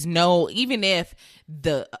there is no, even if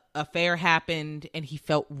the affair happened and he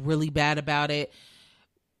felt really bad about it,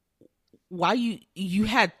 why you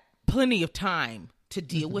had plenty of time to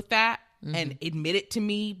deal with that and admit it to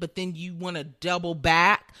me, but then you want to double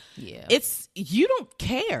back. Yeah. You don't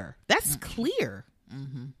care. That's clear.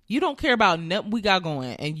 You don't care about nothing we got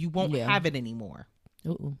going, and you won't have it anymore.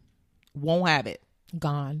 Won't have it.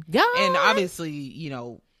 Gone. And obviously,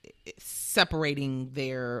 separating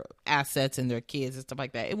their assets and their kids and stuff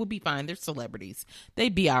like that, it would be fine. They're celebrities.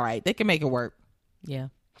 They'd be all right. They can make it work. Yeah.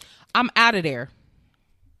 I'm out of there.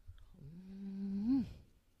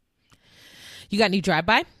 You got any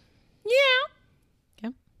drive-by? Yeah.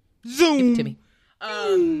 Okay. Zoom. Give it to me.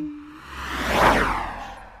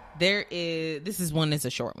 This is one is a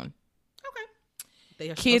short one. Okay. They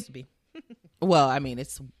are Kid- supposed to be. Well, I mean,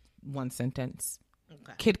 it's one sentence.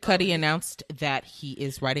 Okay. Kid Cudi announced that he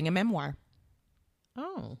is writing a memoir.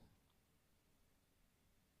 Oh.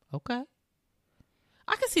 Okay.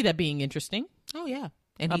 I can see that being interesting. Oh, yeah.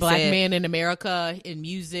 And A he black said, man in America in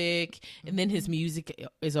music, and then his music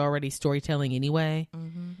is already storytelling anyway.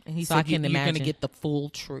 and he So said I can you're going to imagine. get the full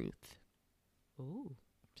truth. Ooh.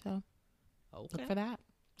 So Okay. look for that.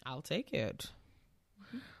 I'll take it.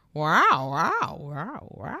 Wow.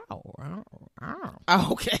 Oh,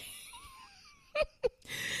 okay.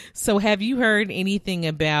 So have you heard anything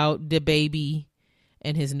about DaBaby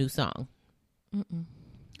and his new song?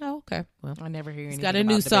 Oh, okay. Well, I never hear anything. he's got a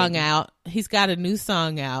new song out. He's got a new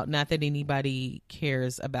song out. Not that anybody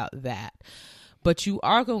cares about that. But you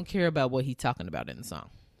are going to care about what he's talking about in the song.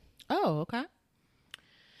 Oh, okay.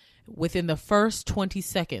 Within the first 20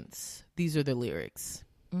 seconds, these are the lyrics.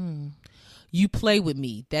 You play with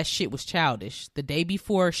me. That shit was childish. The day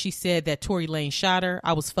before she said that Tory Lane shot her,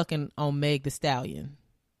 I was fucking on Meg the Stallion.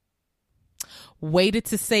 Waited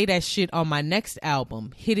to say that shit on my next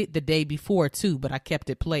album. Hit it the day before too, but I kept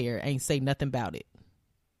it player. Ain't say nothing about it.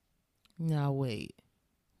 Now, wait.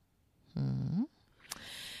 Then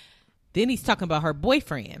he's talking about her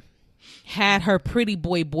boyfriend. Had her pretty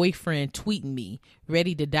boyfriend tweeting me,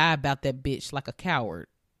 ready to die about that bitch like a coward.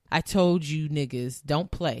 I told you niggas,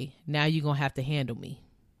 don't play. Now you gonna have to handle me.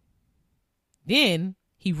 Then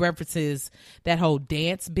he references that whole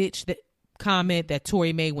dance bitch that comment that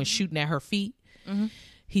Tory made when shooting at her feet.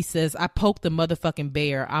 He says, I poked the motherfucking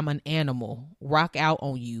bear. I'm an animal. Rock out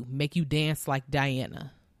on you. Make you dance like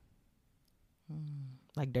Diana.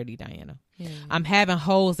 Like Dirty Diana. Yeah. I'm having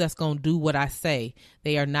hoes that's gonna do what I say.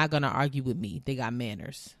 They are not gonna argue with me. They got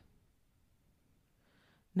manners.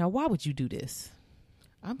 Now, why would you do this?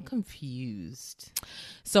 I'm confused.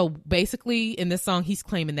 So basically, in this song, he's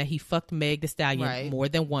claiming that he fucked Meg the Stallion Right. more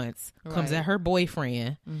than once, comes Right. at her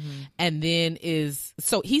boyfriend, and then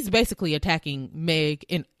so he's basically attacking Meg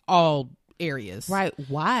in all areas. Right.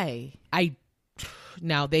 Why?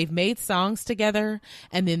 Now they've made songs together,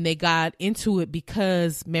 and then they got into it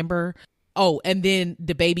because remember, and then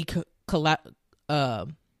DaBaby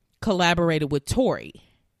collaborated with Tory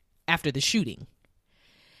after the shooting,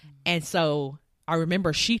 and so. I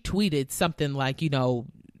remember she tweeted something like,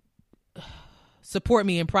 support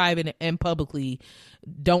me in private and publicly.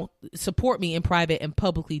 Don't support me in private and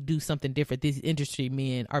publicly do something different. These industry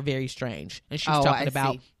men are very strange. And she was talking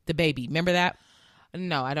about DaBaby. Remember that?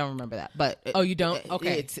 No, I don't remember that. But You don't?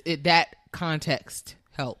 Okay. That context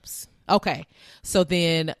helps. Okay. So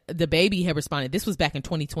then DaBaby had responded. This was back in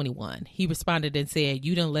 2021. He responded and said,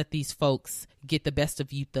 you done let these folks get the best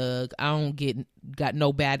of you, thug. I don't got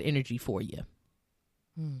no bad energy for you.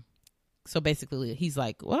 So basically he's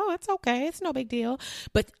like, well, it's okay, it's no big deal.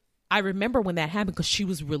 But I remember when that happened because she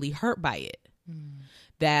was really hurt by it,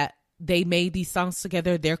 that they made these songs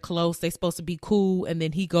together, they're close, they're supposed to be cool, and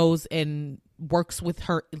then he goes and works with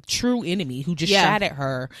her true enemy who just shot at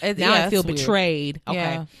her. Now I feel betrayed. Okay.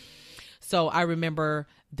 Yeah. So I remember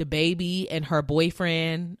DaBaby and her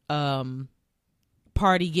boyfriend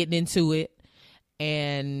party getting into it,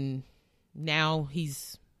 and now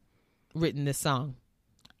he's written this song.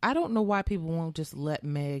 I don't know why people won't just let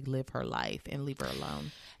Meg live her life and leave her alone.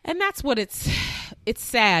 And that's what it's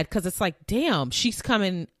sad because it's like, damn, she's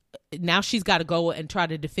coming. Now she's got to go and try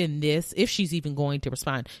to defend this if she's even going to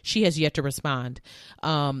respond. She has yet to respond.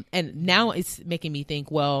 And now it's making me think,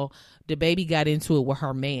 well, DaBaby got into it with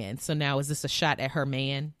her man. So now is this a shot at her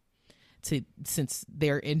man? Since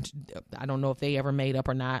they're in, I don't know if they ever made up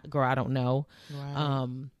or not. Girl, I don't know. Right.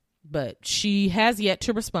 But she has yet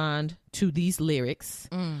to respond to these lyrics.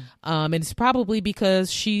 And it's probably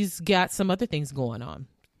because she's got some other things going on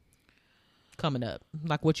coming up,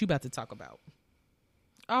 like what you about to talk about.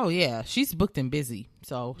 Oh, yeah. She's booked and busy.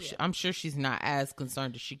 So I'm sure she's not as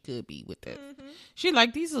concerned as she could be with this. She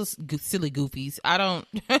like, these are silly goofies. I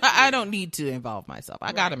don't need to involve myself.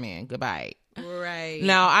 I got a man. Goodbye. Right.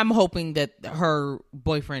 Now, I'm hoping that her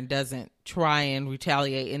boyfriend doesn't try and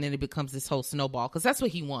retaliate and then it becomes this whole snowball because that's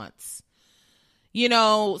what he wants.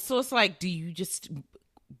 So it's like, do you just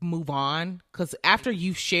move on? Because after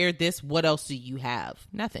you've shared this, what else do you have?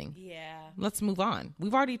 Nothing. Yeah. Let's move on.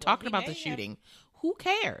 We've already talked about the may have. shooting. Who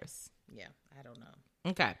cares? Yeah. I don't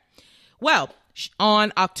know. Okay. Well,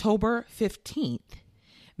 on October 15th,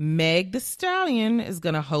 Meg the Stallion is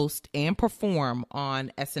going to host and perform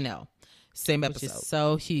on SNL. Same episode. Which is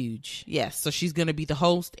so huge. Yes. So she's going to be the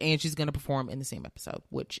host and she's going to perform in the same episode,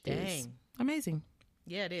 which is Dang. amazing.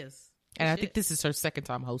 Yeah, it is. And I think this is her second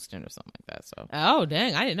time hosting or something like that. So Oh,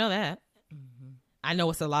 dang. I didn't know that. I know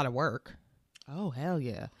it's a lot of work. Oh, hell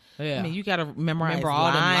yeah. Yeah. I mean, you got to memorize Remember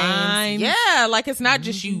all the lines. Yeah, like it's not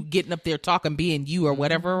just you getting up there talking, being you or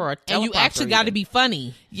whatever. Or And you actually got to be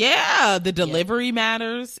funny. Yeah, the delivery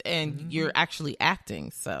matters and you're actually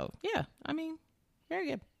acting. So, yeah, I mean,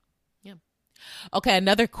 very good. Yeah. Okay,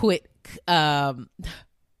 another quick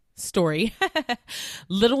story.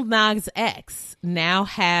 Little Nas X now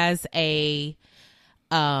has a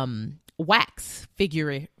wax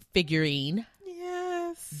figurine.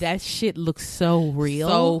 Yes. That shit looks so real.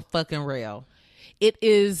 So fucking real. It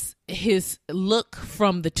is his look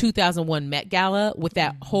from the 2001 Met Gala with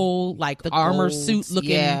that whole like the armor gold, suit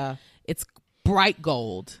looking. yeah. It's bright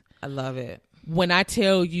gold. I love it. When I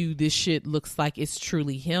tell you this shit looks like it's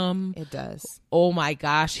truly him. It does. Oh my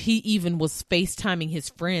gosh. He even was FaceTiming his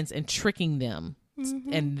friends and tricking them.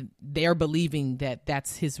 And they're believing that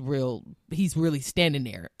that's he's really standing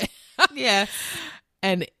there. Yeah.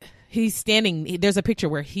 And he's standing, there's a picture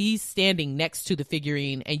where he's standing next to the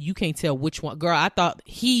figurine and you can't tell which one. Girl, I thought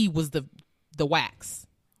he was the wax.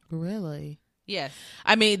 Really? Yes.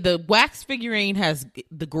 I mean, the wax figurine has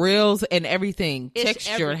the grills and everything. It's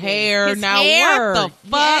textured everything. hair. His now, hair. what the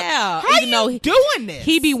fuck? Yeah. How Even you though doing this?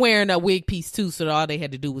 He be wearing a wig piece too, so all they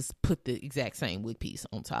had to do was put the exact same wig piece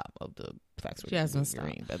on top of the wax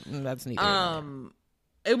figurine. But that's neither. here nor there.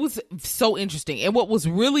 It was so interesting. And what was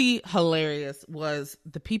really hilarious was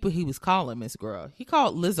the people he was calling, Miss Girl. He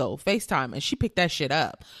called Lizzo FaceTime and she picked that shit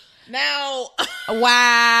up. Now,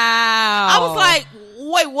 Wow. I was like,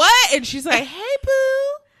 wait, what? And she's like, hey, boo.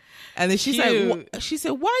 And then she's like, she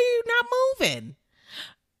said, why are you not moving?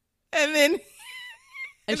 And then...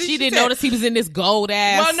 And she didn't notice he was in this gold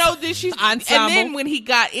ass. Well, no, then she... ensemble. And then when he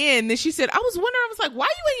got in, then she said, I was wondering, I was like, why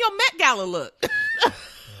you in your Met Gala look?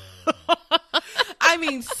 I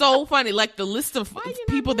mean, so funny. Like the list of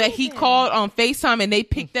people that he called on FaceTime and they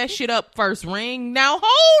picked that shit up first ring. Now,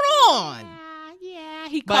 hold on. Yeah,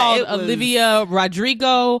 he called Olivia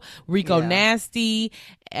Rodrigo, Rico Nasty,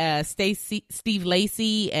 Steve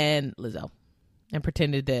Lacy, and Lizzo, and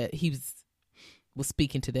pretended that he was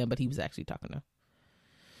speaking to them, but he was actually talking to them.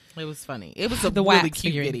 It was funny. It was a The really wax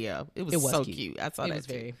cute figurine. video. It was so cute. I saw It that was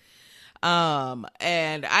too. very.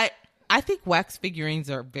 And I think wax figurines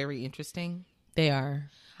are very interesting. They are.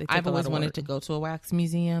 They take I've a lot always of wanted work. to go to a wax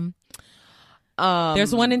museum.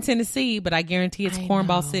 There's one in Tennessee, but I guarantee it's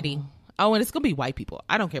Cornball City. Oh, and it's gonna be white people.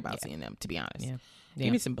 I don't care about seeing them, to be honest. Yeah.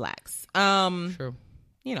 Give me some blacks. True.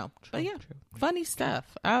 You know, but yeah, funny stuff.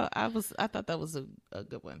 I thought that was a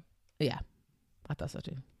good one. Yeah, I thought so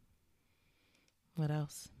too. What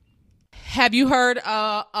else? Have you heard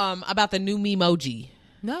about the new Memoji?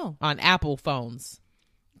 No. On Apple phones.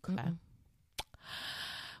 Okay.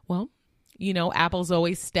 Well, you know, Apple's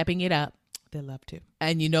always stepping it up. They love to.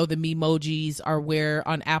 And you know, the Memojis are where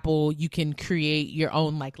on Apple you can create your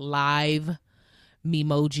own like live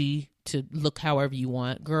Memoji to look however you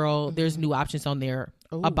want. Girl, there's new options on there.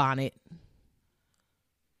 Ooh. A bonnet.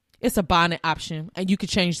 It's a bonnet option and you could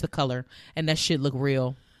change the color and that shit look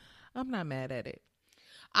real. I'm not mad at it.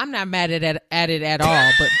 I'm not mad at it at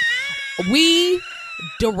all, but we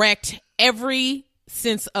direct every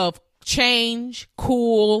sense of change,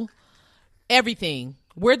 cool, everything.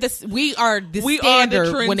 We are the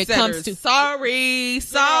standard when it comes to. Sorry.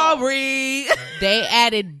 They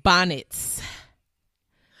added bonnets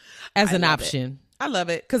as an option. I love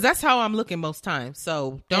it because that's how I'm looking most times.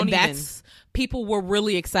 So people were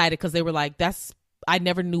really excited because they were like, I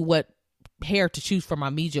never knew what hair to choose for my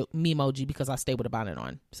Memoji because I stay with a bonnet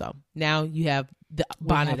on. So now you have the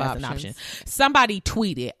bonnet as an option. Somebody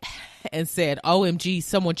tweeted and said, OMG,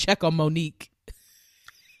 someone check on Monique.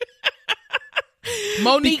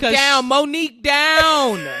 Monique down.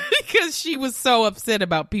 Because she was so upset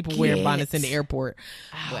about people wearing bonnets in the airport.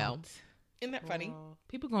 Well, isn't that funny?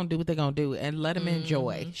 People gonna do what they're gonna do and let them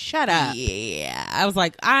enjoy. Shut up. Yeah. I was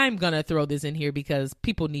like, I'm gonna throw this in here because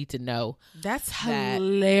people need to know. That's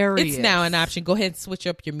hilarious. It's now an option. Go ahead and switch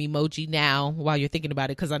up your Memoji now while you're thinking about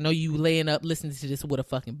it because I know you laying up listening to this with a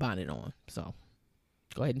fucking bonnet on. So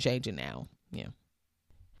go ahead and change it now. Yeah.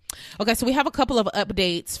 Okay, so we have a couple of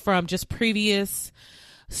updates from just previous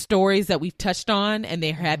stories that we've touched on, and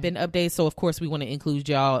there have been updates, so of course we want to include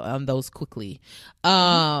y'all on those quickly.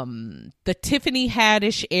 The Tiffany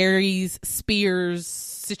Haddish, Aries Spears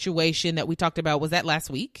situation that we talked about, was that last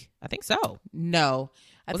week? I think so. No.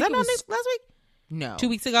 Was that not last week? No. 2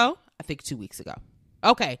 weeks ago? I think 2 weeks ago.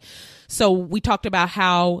 Okay. So we talked about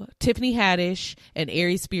how Tiffany Haddish and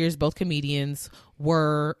Aries Spears, both comedians,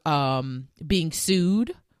 were being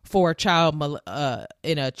sued for in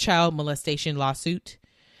a child molestation lawsuit.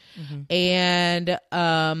 And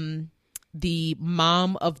the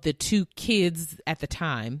mom of the 2 kids at the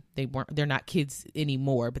time, they're not kids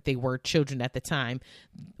anymore, but they were children at the time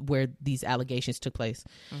where these allegations took place.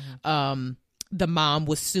 The mom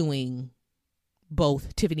was suing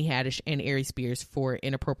both Tiffany Haddish and Ari Spears for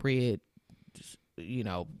inappropriate,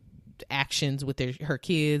 actions with her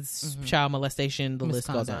kids, child molestation, the list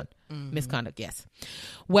goes on. Misconduct, yes.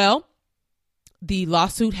 Well, the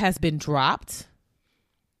lawsuit has been dropped.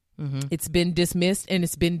 It's been dismissed, and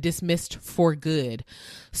it's been dismissed for good.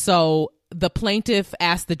 So the plaintiff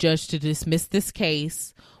asked the judge to dismiss this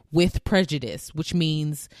case with prejudice, which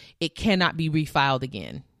means it cannot be refiled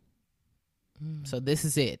again. So this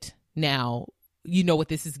is it. Now, you know what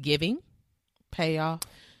this is giving? Payoff.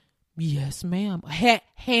 Yes, ma'am.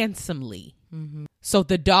 Handsomely. So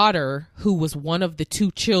the daughter, who was one of the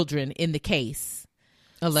 2 children in the case,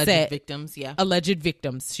 alleged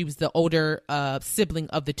victims. She was the older sibling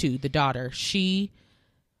of the 2, the daughter. She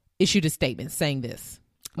issued a statement saying this.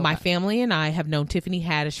 Okay. My family and I have known Tiffany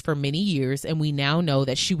Haddish for many years, and we now know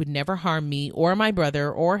that she would never harm me or my brother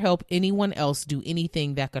or help anyone else do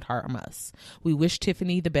anything that could harm us. We wish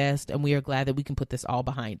Tiffany the best, and we are glad that we can put this all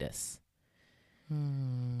behind us.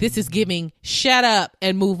 This is giving shut up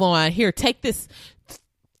and move on. Here, take this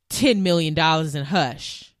 $10 million and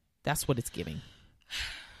hush. That's what it's giving.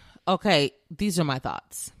 Okay, these are my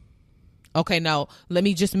thoughts. Okay, now let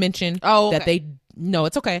me just mention that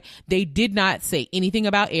it's okay. They did not say anything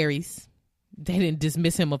about Aries. They didn't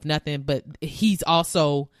dismiss him of nothing, but he's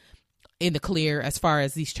also in the clear as far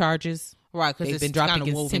as these charges. Right, because it's been dropping kind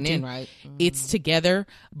of woven in, right? It's together,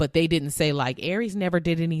 but they didn't say like Aries never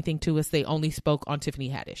did anything to us. They only spoke on Tiffany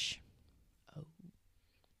Haddish. Oh,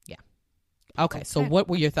 yeah. Okay, so what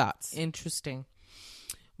were your thoughts? Interesting.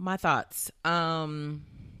 My thoughts. I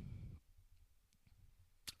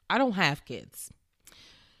don't have kids.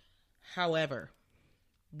 However,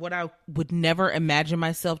 what I would never imagine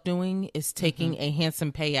myself doing is taking a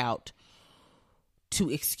handsome payout to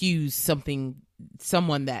excuse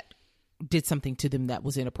someone that did something to them that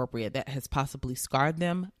was inappropriate, that has possibly scarred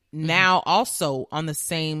them. Now, also on the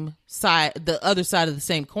same side, the other side of the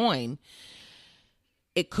same coin,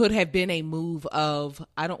 it could have been a move of,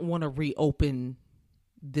 I don't want to reopen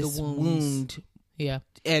this wound,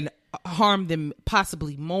 and harm them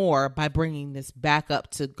possibly more by bringing this back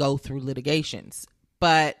up to go through litigations.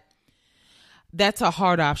 But that's a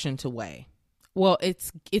hard option to weigh. Well,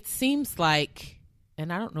 it seems like,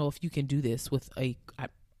 and I don't know if you can do this with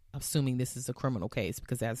assuming this is a criminal case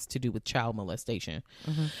because it has to do with child molestation.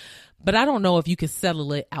 But I don't know if you can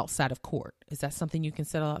settle it outside of court. Is that something you can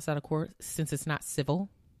settle outside of court since it's not civil?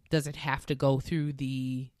 Does it have to go through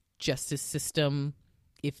the justice system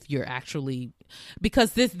if you're actually,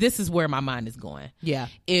 because this is where my mind is going. Yeah.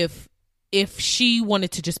 If she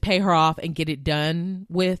wanted to just pay her off and get it done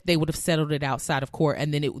with, they would have settled it outside of court,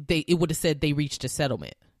 and then it would have said they reached a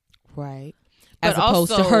settlement. Right. As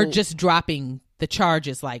opposed to her just dropping the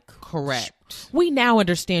charges, like, correct. We now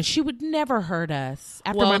understand she would never hurt us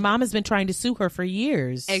after my mom has been trying to sue her for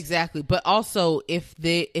years. Exactly. But also if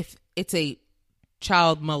it's a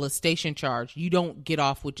child molestation charge, you don't get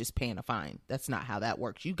off with just paying a fine. That's not how that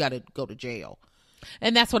works. You got to go to jail.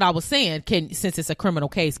 And that's what I was saying. Since it's a criminal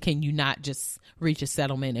case, can you not just reach a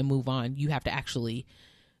settlement and move on? You have to actually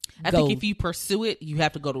I think if you pursue it, you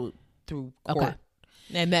have to go through court. Okay.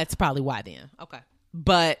 And that's probably why then. Okay.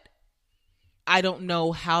 But I don't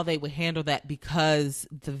know how they would handle that because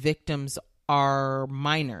the victims are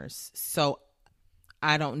minors. So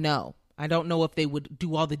I don't know. I don't know if they would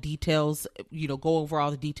do all the details, go over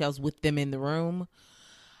all the details with them in the room.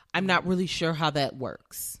 I'm not really sure how that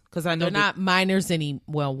works because I know they're not minors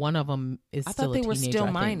well, one of them is still a teenager. I thought they were still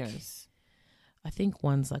minors. I think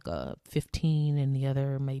one's like a 15 and the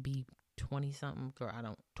other maybe 20 something. Girl,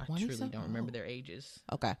 I truly don't remember their ages.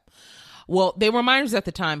 Okay. Well, they were minors at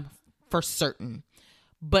the time for certain,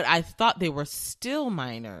 but I thought they were still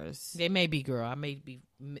minors. They may be, girl. I may be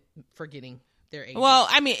forgetting their ages. Well,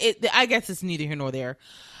 I mean, I guess it's neither here nor there.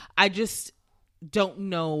 I just don't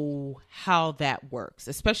know how that works,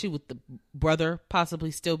 especially with the brother possibly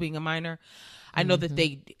still being a minor. I know that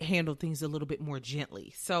they handle things a little bit more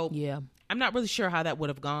gently. So yeah, I'm not really sure how that would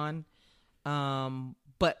have gone.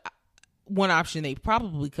 But one option they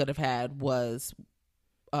probably could have had was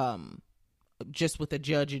just with a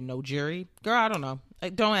judge and no jury. Girl, I don't know.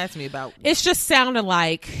 Don't ask me about. It's just sounded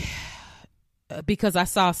like, because I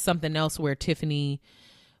saw something else where Tiffany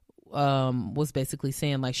was basically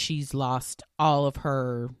saying like she's lost all of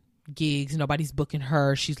her gigs. Nobody's booking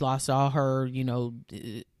her. She's lost all her,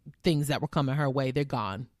 things that were coming her way. They're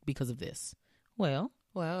gone because of this. Well,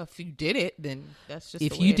 Well, if you did it, then that's just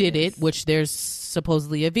If the way you did is. it, which there's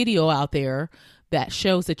supposedly a video out there that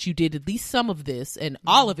shows that you did at least some of this, and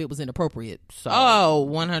all of it was inappropriate. So, Oh,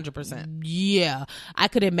 100%. yeah, I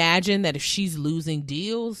could imagine that if she's losing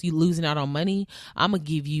deals, you losing out on money, I'm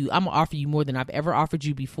gonna offer you more than I've ever offered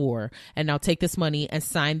you before, and now take this money and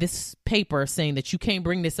sign this paper saying that you can't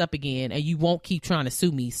bring this up again, and you won't keep trying to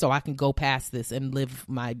sue me, so I can go past this and live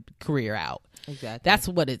my career out. Exactly. That's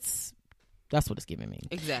what it's giving me.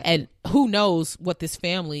 Exactly. And who knows what this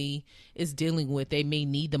family is dealing with. They may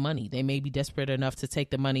need the money. They may be desperate enough to take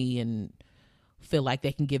the money and feel like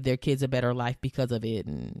they can give their kids a better life because of it.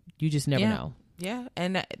 And you just never know. Yeah,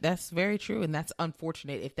 and that's very true. And that's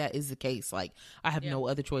unfortunate if that is the case. Like, I have no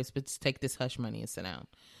other choice but to take this hush money and sit down.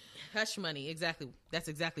 Hush money. Exactly. That's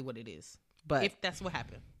exactly what it is. But if that's what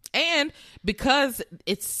happened. And because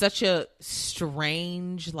it's such a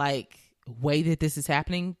strange, like, way that this is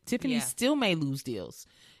happening, Tiffany still may lose deals.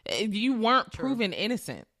 You weren't proven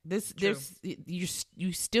innocent.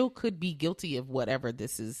 You still could be guilty of whatever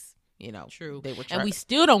this is. You know, true. They were and we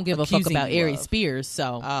still don't give a fuck about Ari of. Spears.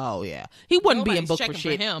 So, oh yeah, he wouldn't be in book for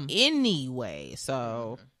shit him anyway.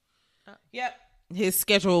 So, yep, his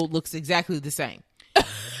schedule looks exactly the same.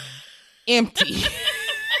 Empty.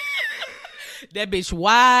 That bitch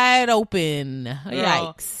wide open.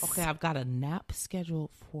 Yikes. Okay, I've got a nap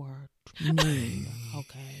scheduled for noon.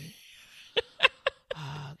 Okay.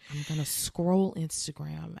 I'm gonna scroll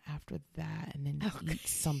Instagram after that and then eat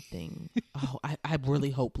something. Oh, I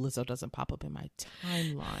really hope Lizzo doesn't pop up in my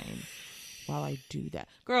timeline while I do that.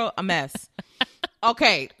 Girl, a mess.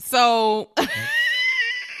 Okay, so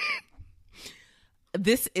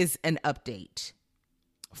this is an update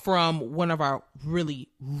from one of our really,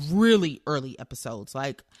 really early episodes.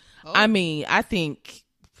 Like, I mean, I think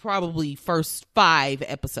probably first 5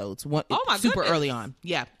 episodes. Super early on.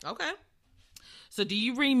 Yeah. Okay. So do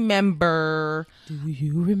you remember do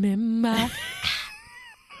you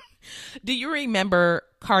remember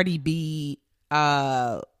Cardi B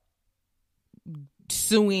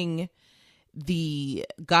suing the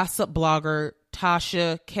gossip blogger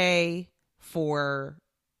Tasha K for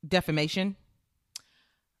defamation?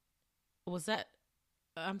 Was that?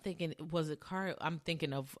 I'm thinking. Was it Cardi? I'm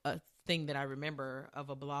thinking of a thing that I remember of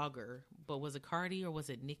a blogger. But was it Cardi or was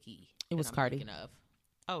it Nicki? It was Cardi.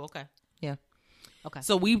 Oh, okay. Yeah. Okay.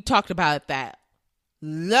 So we talked about that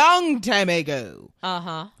long time ago.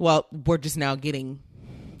 Well, we're just now getting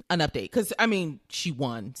an update because I mean she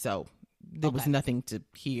won, so there was nothing to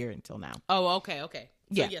hear until now. Oh, okay. So,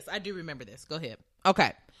 yeah. Yes, I do remember this. Go ahead.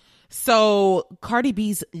 Okay. So Cardi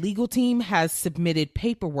B's legal team has submitted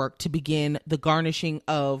paperwork to begin the garnishing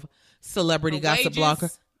of celebrity gossip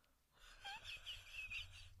blogger.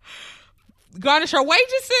 Garnish her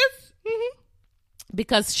wages, sis? Mm-hmm.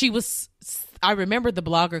 Because she was, I remember the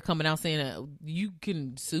blogger coming out saying, you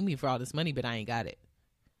can sue me for all this money, but I ain't got it.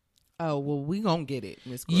 Oh, well, we gonna get it,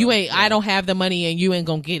 Miss Girl. You ain't, I don't have the money and you ain't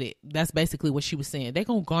gonna get it. That's basically what she was saying. They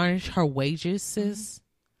gonna garnish her wages, sis.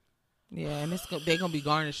 Yeah, and they're going to be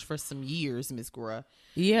garnished for some years, Miss Gura.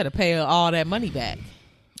 Yeah, to pay all that money back.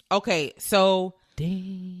 Okay, so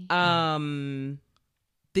Dang. and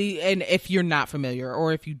if you're not familiar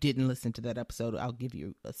or if you didn't listen to that episode, I'll give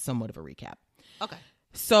you somewhat of a recap. Okay.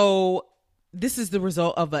 So this is the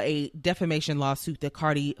result of a defamation lawsuit that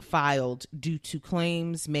Cardi filed due to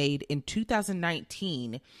claims made in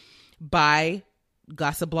 2019 by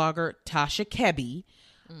gossip blogger Tasha Kebby.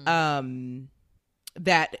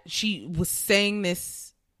 That she was saying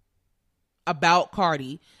this about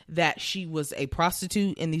Cardi, that she was a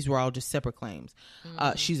prostitute, and these were all just separate claims.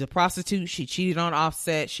 She's a prostitute. She cheated on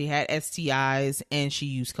Offset. She had STIs, and she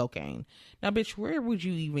used cocaine. Now, bitch, where would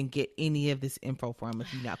you even get any of this info from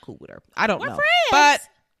if you're not cool with her? I don't know. Friends.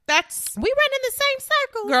 But we run in the same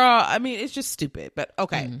circle. Girl, I mean, it's just stupid. But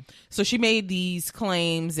okay. So she made these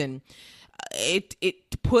claims, and it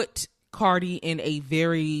put Cardi in a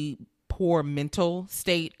very poor mental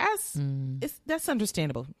state, as that's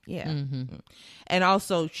understandable. And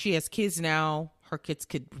also she has kids now. Her kids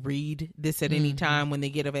could read this at any time when they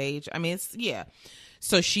get of age. I mean,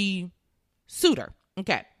 so she sued her.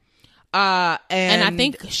 Okay. And I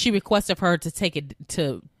think she requested her to take it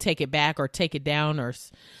back or take it down or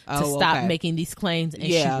to stop making these claims, and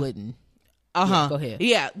she wouldn't. Go ahead.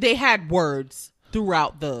 Yeah, they had words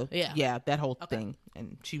throughout that whole thing,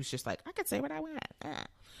 and she was just like, I could say what I want.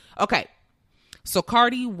 Okay. So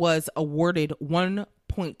Cardi was awarded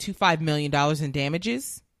 $1.25 million in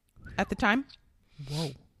damages at the time. Whoa.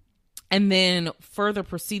 And then further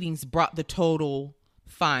proceedings brought the total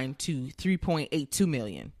fine to $3.82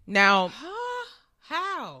 million. Now,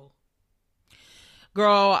 how?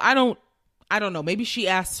 Girl, I don't I don't know. Maybe she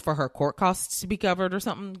asked for her court costs to be covered or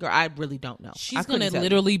something. Girl, I really don't know. She's going to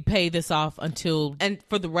literally pay this off until... And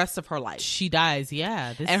for the rest of her life. She dies,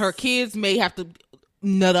 yeah. And her kids may have to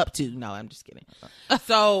nut up too. No, I'm just kidding.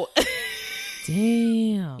 So...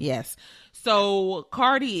 Damn. Yes. So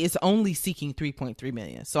Cardi is only seeking $3.3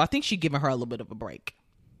 million. So I think she's giving her a little bit of a break.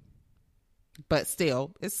 But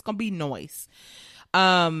still, it's going to be noise.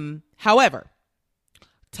 However,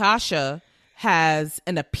 Tasha has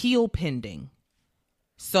an appeal pending.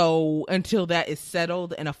 So until that is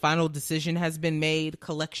settled and a final decision has been made,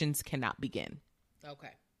 collections cannot begin.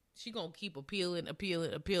 Okay. She going to keep appealing.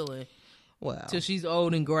 Well, till she's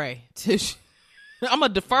old and gray. I'm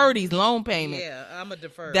going to defer these loan payments. Yeah, I'm going to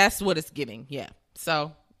defer. That's what it's giving. Yeah.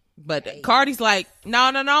 So, but Cardi's like,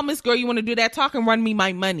 no, Miss Girl, you want to do that? Talk and run me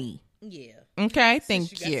my money. Yeah. Okay,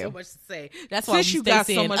 thank you. Got so much to say. That's why Since you got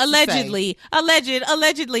so much allegedly,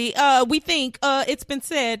 we think it's been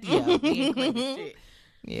said. Yeah.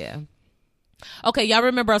 Yeah. Okay, y'all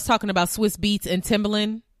remember I was talking about Swiss Beats and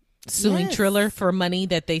Timbaland suing Triller for money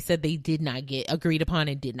that they said they did not get agreed upon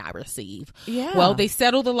and did not receive. Yeah. Well, they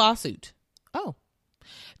settled the lawsuit. Oh.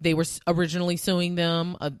 They were originally suing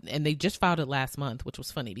them, and they just filed it last month, which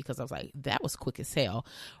was funny because I was like, that was quick as hell.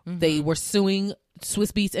 Mm-hmm. They were suing,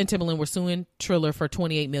 Swiss Beats and Timbaland were suing Triller for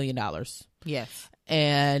 $28 million. Yes.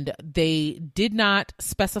 And they did not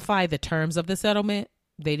specify the terms of the settlement.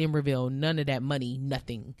 They didn't reveal none of that money,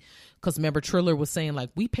 nothing. Because remember, Triller was saying, like,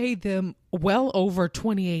 we paid them well over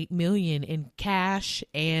 $28 million in cash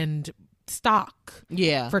and stock.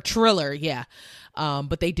 Yeah. For Triller, yeah.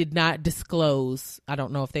 But they did not disclose, I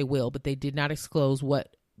don't know if they will, but they did not disclose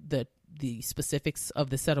what the specifics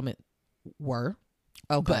of the settlement were.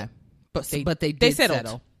 Okay. But they did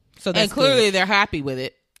settle. So that's clearly good. They're happy with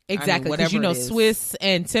it. Exactly. Because Swiss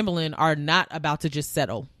and Timbaland are not about to just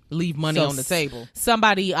settle. Leave money on the table.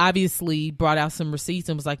 Somebody obviously brought out some receipts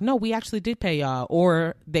and was like, no, we actually did pay y'all.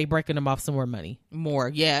 Or they breaking them off some more money. More.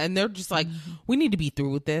 Yeah. And they're just like, we need to be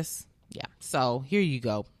through with this. Yeah. So here you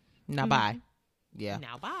go. Now bye. Yeah.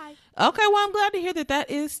 Now bye. Okay. Well, I'm glad to hear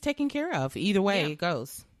that is taken care of. Either way it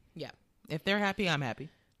goes. Yeah. If they're happy, I'm happy.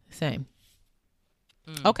 Same.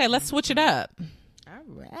 Okay. Let's switch it up. All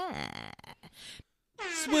right.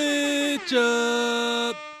 Switch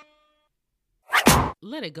up.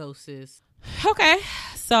 Let it go, sis. Okay.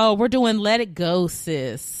 So we're doing Let It Go,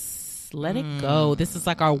 sis. Let it go. This is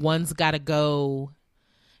like our one's gotta go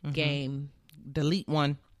game. Delete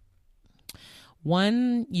one.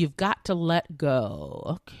 One you've got to let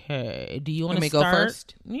go. Okay. Do you want to go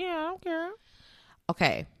first? Yeah, I don't care.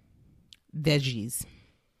 Okay. Veggies.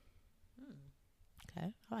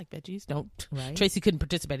 Okay. I like veggies. Don't. Right. Tracy couldn't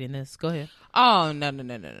participate in this. Go ahead. Oh, no.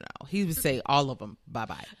 He would say all of them.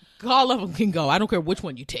 Bye-bye. All of them can go. I don't care which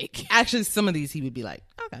one you take. Actually, some of these he would be like,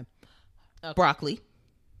 okay. Broccoli.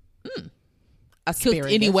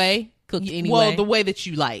 Asparagus. Cooked anyway. Well, the way that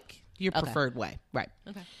you like. Your preferred way. Right.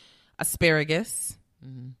 Okay. Asparagus.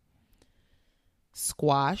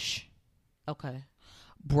 Squash. Okay.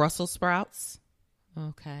 Brussels sprouts.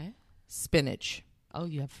 Okay. Spinach. Oh,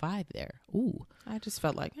 you have 5 there. Ooh. I just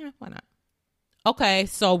felt like, why not? Okay,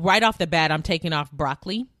 so right off the bat, I'm taking off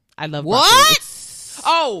broccoli. I love what? Broccoli.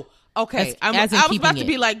 Oh, okay. I was about to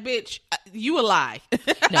be like, bitch, you a lie. No.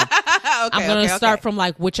 Okay, I'm going to start from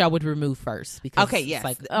like which I would remove first. Because yes. It's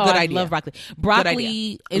like, good I idea. love broccoli.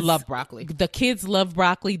 Broccoli love broccoli. The kids love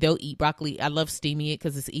broccoli. They'll eat broccoli. I love steaming it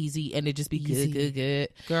because it's easy and it just be good.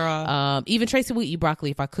 Girl. Even Tracy will eat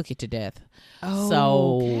broccoli if I cook it to death. Oh,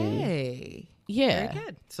 so, okay. Yeah. Very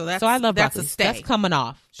good. So I love that's broccoli. A stay. That's coming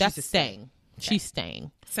off. That's She's staying. She's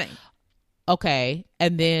staying. Same. Okay.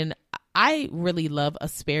 And then I really love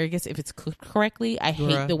asparagus if it's cooked correctly. I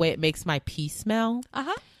hate the way it makes my pea smell.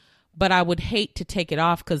 But I would hate to take it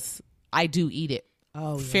off because I do eat it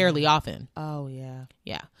fairly often. Oh, yeah.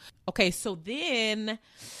 Yeah. Okay. So then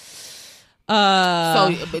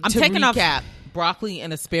I'm taking off broccoli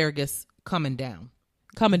and asparagus coming down.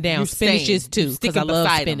 Spinach is too because I love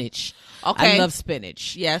spinach. Okay. I love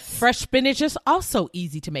spinach. Yes. Fresh spinach is also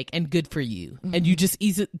easy to make and good for you. And you just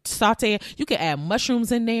easy saute it. You can add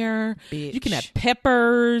mushrooms in there. Bitch. You can add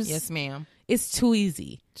peppers. Yes, ma'am. It's too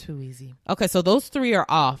easy. Too easy. Okay, so those 3 are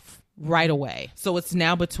off right away. So it's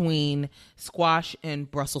now between squash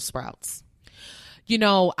and Brussels sprouts. You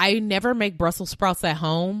know, I never make Brussels sprouts at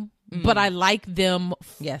home, but I like them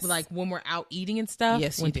like when we're out eating and stuff.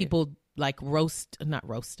 Yes, when people like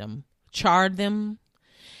char them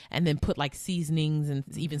and then put like seasonings and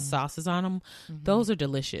even sauces on them. Those are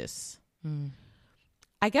delicious.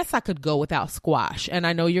 I guess I could go without squash. And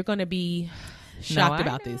I know you're going to be shocked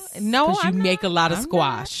about this. No, because you I'm make a not. lot of I'm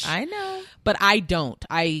squash. not. I know. But I don't.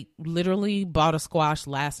 I literally bought a squash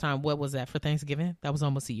last time. What was that, for Thanksgiving? That was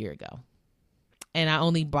almost a year ago. And I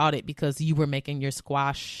only bought it because you were making your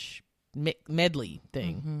squash medley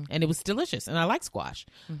thing. And it was delicious. And I like squash.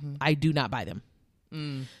 I do not buy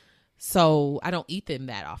them. So I don't eat them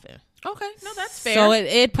that often. Okay. No, that's fair. So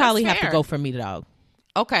it probably That's have to fair. go for me, dog.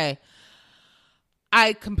 Okay.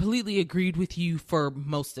 I completely agreed with you for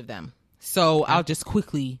most of them. So I'll just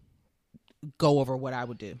quickly go over what I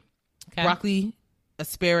would do. Okay. Broccoli,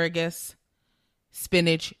 asparagus,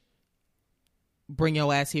 spinach. Bring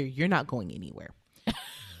your ass here. You're not going anywhere.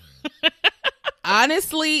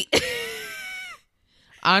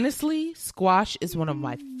 Honestly, squash is one of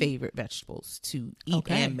my favorite vegetables to eat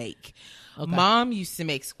and make. Mom used to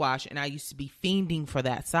make squash, and I used to be fiending for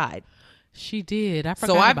that side. She did. I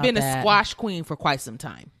forgot So I've about been that. a squash queen for quite some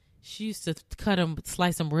time. She used to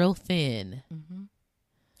slice them real thin.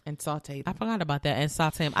 And saute I them. forgot about that. And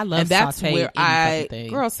saute them. I love And that's saute where any fucking thing.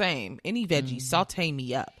 girl, same. Any veggie, saute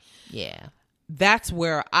me up. Yeah. That's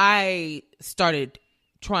where I started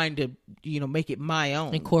trying to, make it my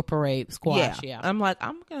own. Incorporate squash. Yeah. I'm like,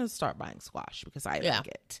 I'm going to start buying squash because I Yeah. like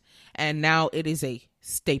it. And now it is a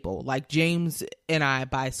staple. Like James and I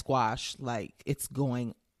buy squash like it's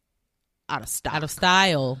going out of stock. Out of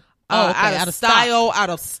style. Out of style, stock. out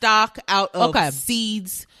of stock, out of Okay.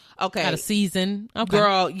 seeds. Okay. Out of season. Okay.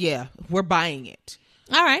 Girl, yeah, we're buying it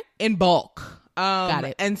All right. in bulk. Got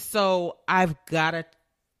it. And so I've got to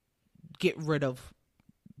get rid of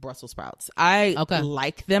Brussels sprouts. I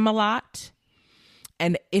like them a lot.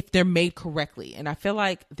 And if they're made correctly, and I feel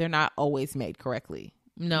like they're not always made correctly.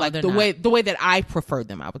 No, like they're the not. way that I prefer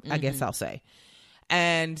them, I guess I'll say.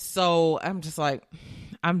 And so I'm just like,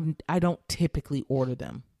 I don't typically order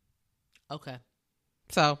them. Okay.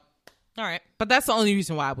 So, all right. but that's the only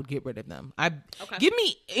reason why I would get rid of them. Give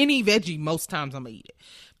me any veggie, most times I'm gonna eat it.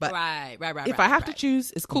 But Right. if I have to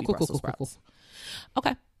choose, it's cool.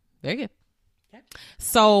 Okay. Very good.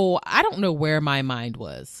 So I don't know where my mind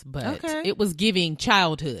was, but it was giving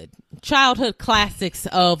childhood classics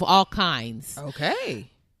of all kinds. Okay.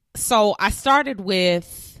 So I started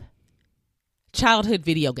with childhood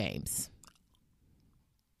video games.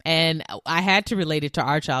 And I had to relate it to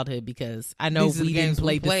our childhood because I know we didn't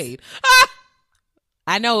play this.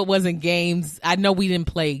 I know it wasn't games. I know we didn't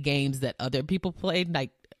play games that other people played, like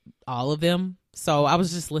all of them. So I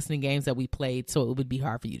was just listing games that we played, so it would be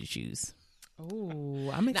hard for you to choose. Oh,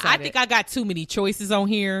 I'm Now, excited. I think I got too many choices on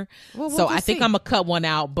here. Well, so we'll I think see. I'm going to cut one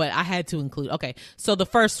out, but I had to include. Okay. So the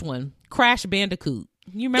first one, Crash Bandicoot.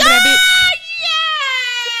 You remember that bitch?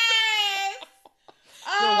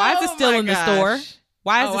 Yes! Girl, why is it still in the store?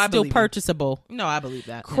 Why is I it still believe you. purchasable? No, I believe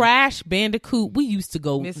that. Crash Bandicoot. We used to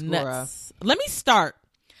go Miss nuts. Let me start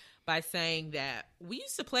by saying that we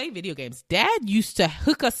used to play video games. Dad used to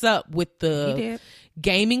hook us up with He the did.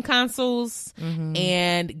 gaming consoles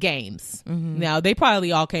and games. Now, they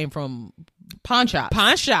probably all came from Pawn shops.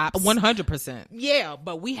 100%. Yeah,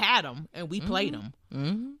 but we had them and we played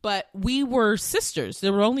them. But we were sisters.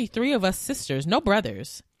 There were only 3 of us sisters, no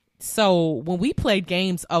brothers. So when we played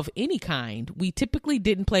games of any kind, we typically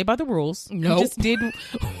didn't play by the rules. Nope. We just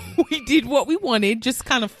did what we wanted, just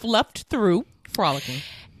kind of fluffed through. Frolicking.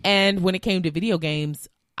 And when it came to video games,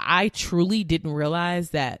 I truly didn't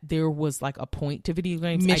realize that there was like a point to video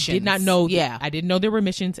games. Missions. I did not know. Yeah. I didn't know there were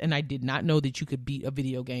missions, and I did not know that you could beat a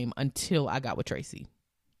video game until I got with Tracy.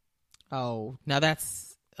 Oh, now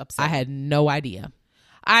that's I upsetting. had no idea.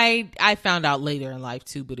 I found out later in life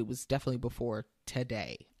too, but it was definitely before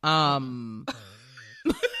today.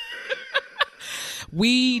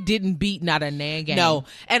 We didn't beat not a nan game. No,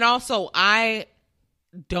 and also I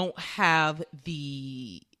don't have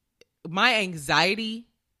my anxiety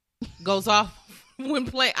goes off when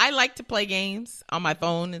play. I like to play games on my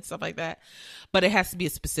phone and stuff like that, but it has to be a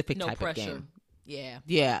specific No type pressure. of game. Yeah.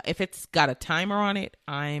 Yeah, if it's got a timer on it,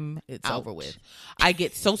 it's out. over with. I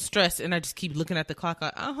get so stressed and I just keep looking at the clock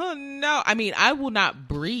like, no. I mean, I will not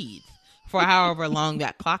breathe for however long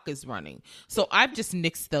that clock is running. So I've just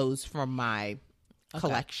nixed those from my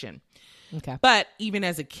collection. Okay. But even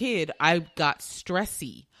as a kid, I got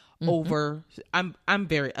stressy over I'm a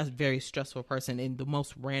very stressful person in the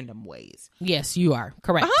most random ways. Yes, you are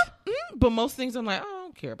correct. But most things I'm like, I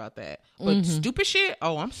don't care about that. But stupid shit,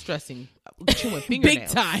 I'm stressing, chewing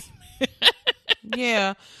fingernails. Big time.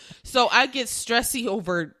 Yeah. So I get stressy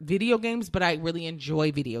over video games, but I really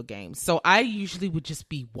enjoy video games. So I usually would just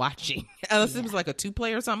be watching. Unless it was like a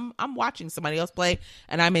 2-player or something, I'm watching somebody else play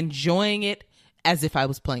and I'm enjoying it as if I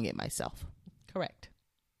was playing it myself. Correct.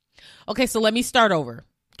 Okay, so let me start over.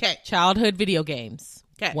 Okay. Childhood video games.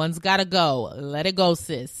 Okay. One's gotta go. Let it go,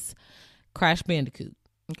 sis. Crash Bandicoot.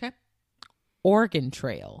 Okay. Oregon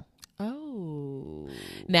Trail. Oh.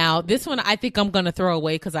 Now, this one I think I'm going to throw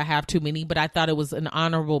away because I have too many, but I thought it was an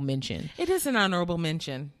honorable mention. It is an honorable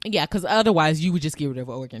mention. Yeah, because otherwise you would just get rid of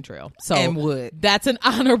Oregon Trail. So And would. that's an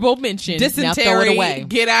honorable mention. Dysentery. Now throw it away.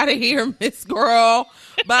 Get out of here, Miss Girl.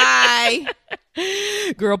 Bye.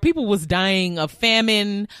 Girl, people was dying of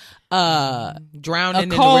famine, Drowning in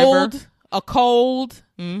the cold, river. a cold.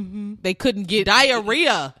 Mm-hmm. They couldn't get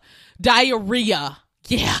Diarrhea.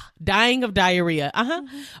 Yeah, dying of diarrhea.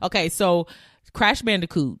 Mm-hmm. Okay, so Crash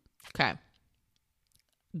Bandicoot. Okay.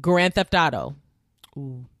 Grand Theft Auto.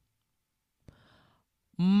 Ooh.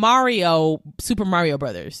 Super Mario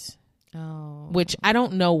Brothers. Oh. Which I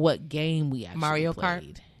don't know what game we actually Mario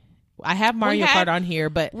played. I have Mario Kart on here,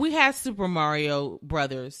 but we had Super Mario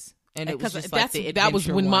Brothers, and it was just like that was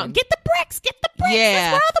when Mom get the bricks.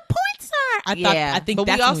 Yeah. That's where all the points are. I think but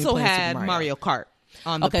that's we when also played had Super Mario Kart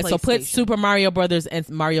on the Okay, PlayStation. so put Super Mario Brothers and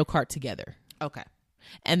Mario Kart together, Okay.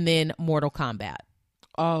 and then Mortal Kombat.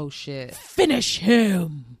 Oh shit. Finish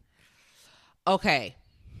him. Okay.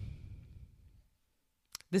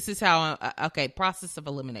 This is how process of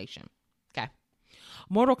elimination. Okay.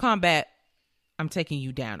 Mortal Kombat, I'm taking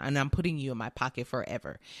you down and I'm putting you in my pocket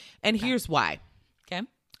forever. And here's why. Okay.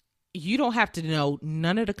 You don't have to know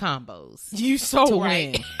none of the combos. You so to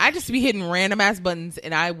right. win. I just be hitting random ass buttons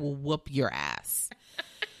and I will whoop your ass.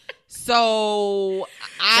 So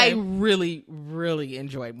I really, really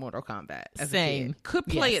enjoyed Mortal Kombat as a kid. Could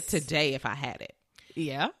play it today if I had it.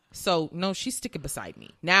 Yeah. So no, she's sticking beside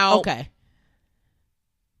me. Now Okay.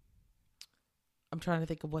 I'm trying to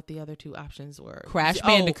think of what the other two options were. Crash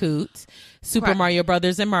Bandicoot, Super Mario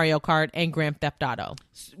Brothers and Mario Kart, and Grand Theft Auto.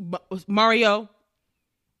 Mario.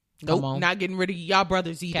 Nope, on. not getting rid of y'all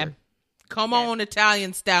brothers either. Okay. Come on,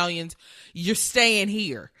 Italian stallions. You're staying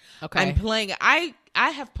here. Okay. I'm playing. I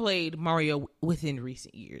have played Mario within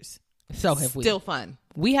recent years. So have we. Still fun.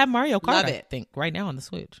 We have Mario Kart, Love I it. think, right now on the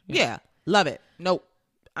Switch. Yeah. Love it. Nope.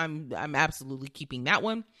 I'm absolutely keeping that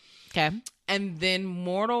one. Okay. And then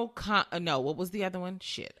what was the other one?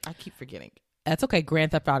 Shit, I keep forgetting. That's okay.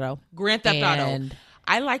 Grand Theft Auto. Grand Theft Auto.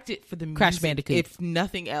 I liked it for the music, Crash Bandicoot. if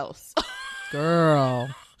nothing else. Girl.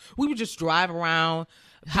 We would just drive around,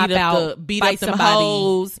 beat fight up them somebody.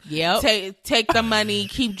 hoes, Yep. take the money,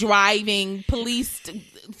 keep driving, police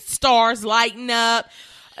stars lighting up.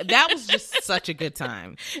 That was just such a good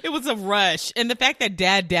time. It was a rush. And the fact that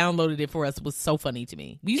Dad downloaded it for us was so funny to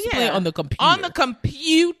me. We used to play it on the computer. On the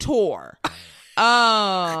computer.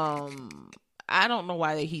 I don't know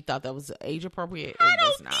why he thought that was age appropriate. I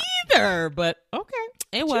don't not either, but okay.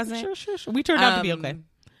 It wasn't. Sure. We turned out to be okay.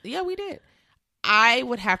 Yeah, we did. I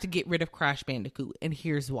would have to get rid of Crash Bandicoot, and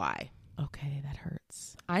here's why. Okay, that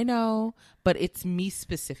hurts. I know, but it's me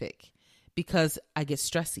specific because I get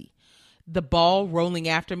stressy. The ball rolling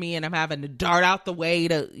after me and I'm having to dart out the way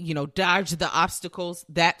to, dodge the obstacles,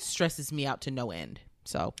 that stresses me out to no end.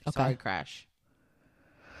 So, sorry, Crash.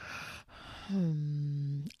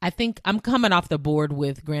 I think I'm coming off the board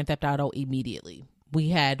with Grand Theft Auto immediately. We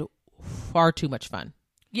had far too much fun.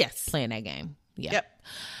 Yes. Playing that game. Yeah.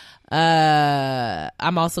 Yep.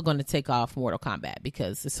 I'm also going to take off Mortal Kombat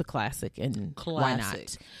because it's a classic and why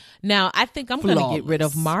not? Now, I think I'm going to get rid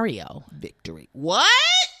of Mario. Victory. What?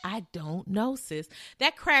 I don't know, sis.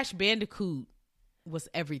 That Crash Bandicoot was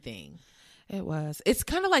everything. It was. It's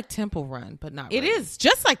kind of like Temple Run, but not It really. is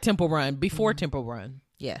just like Temple Run before Temple Run.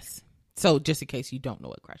 Yes. So just in case you don't know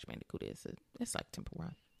what Crash Bandicoot is, it's like Temple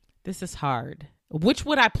Run. This is hard. Which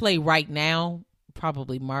would I play right now?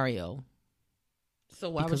 Probably Mario. So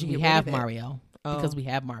why because would you we get rid have of it? Mario. Oh. Because we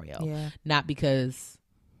have Mario. Yeah. Not because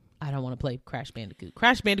I don't want to play Crash Bandicoot.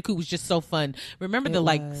 Crash Bandicoot was just so fun. Remember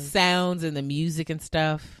the sounds and the music and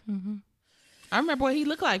stuff? Mm-hmm. I remember what he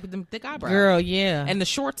looked like with them thick eyebrows. Girl, yeah. And the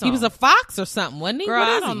shorts on. He was a fox or something, wasn't he? Girl, What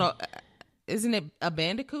I is don't he? know. Isn't it a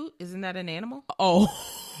bandicoot? Isn't that an animal? Oh.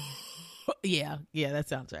 Yeah, that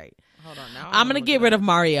sounds right. Hold on now. I'm going to get rid of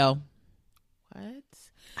Mario. What?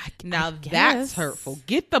 Now that's that's hurtful.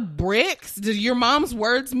 Get the bricks. Do your mom's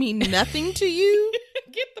words mean nothing to you?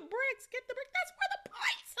 Get the bricks. That's where the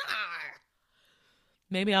points are.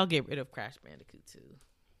 Maybe I'll get rid of Crash Bandicoot too.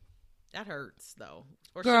 That hurts though.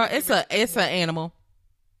 Girl, it's an animal.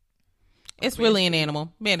 It's really an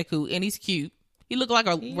animal. Bandicoot. And he's cute. He looked like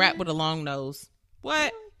a rat with a long nose.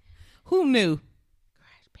 What? Who knew?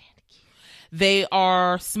 Crash Bandicoot. They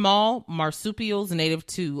are small marsupials native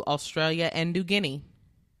to Australia and New Guinea.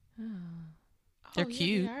 They're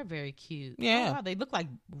cute. They are very cute. Yeah. Oh, wow, they look like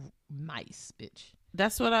mice, bitch.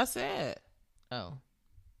 That's what I said. Oh.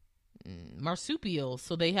 Marsupials.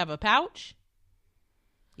 So they have a pouch?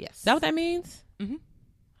 Yes. Is that what that means? Mm-hmm.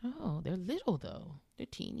 Oh, they're little though. They're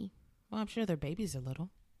teeny. Well, I'm sure their babies are little.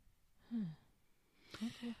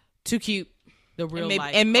 Okay. Too cute. The real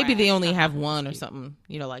life. And maybe they crash. only have That's one or cute. something,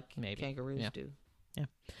 you know, like Maybe. kangaroos Yeah. do.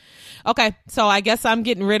 Okay, so I guess I'm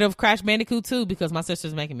getting rid of Crash Bandicoot too because my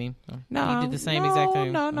sister's making me. No, you did the same exact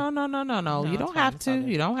thing. No. You it's don't fine. have It's all to. good.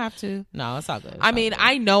 You don't have to. No, it's all good. I mean,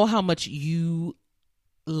 I know how much you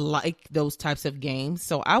like those types of games,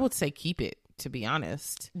 so I would say keep it, to be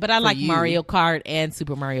honest. but I for like you. Mario Kart and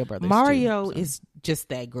Super Mario Brothers. Mario too, so. is just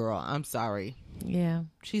that girl. I'm sorry. Yeah.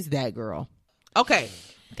 She's that girl. Okay.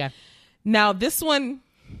 Okay. Now, this one,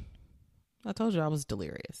 I told you I was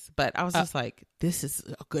delirious, but I was just like, this is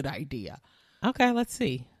a good idea. Okay, let's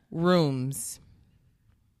see. Rooms.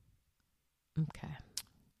 Okay.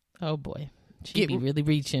 Oh boy, she be really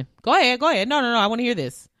reaching. Go ahead. No. I want to hear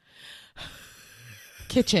this.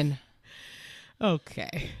 Kitchen.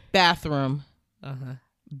 Okay. Bathroom. Uh-huh.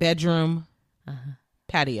 Bedroom.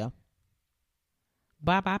 Patio.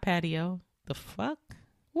 Bye patio. The fuck?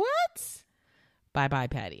 What? Bye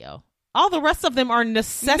patio. All the rest of them are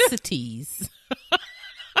necessities.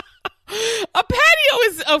 A patio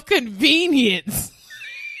is of convenience.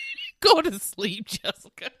 Go to sleep,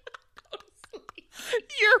 Jessica. Go to sleep.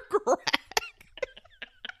 You're correct.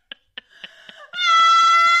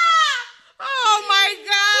 Oh my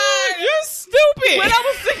God. You're stupid. When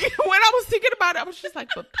I was thinking about it, I was just like,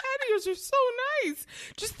 but patios are so nice.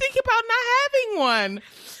 Just think about not having one.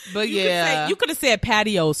 But you could have said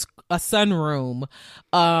patios, a sunroom.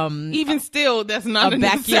 Even still, that's not a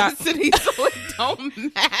backyard necessity, so it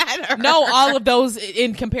don't matter. No, all of those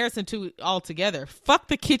in comparison to all together. Fuck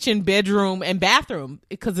the kitchen, bedroom, and bathroom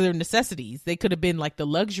because they're necessities. They could have been like the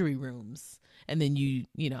luxury rooms, and then you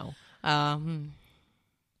know.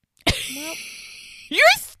 You're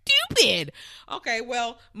stupid. Okay,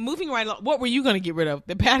 well, moving right along. What were you going to get rid of?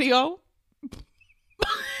 The patio?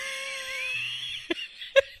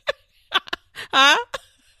 Huh?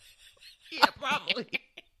 Yeah, probably.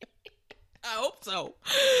 I hope so.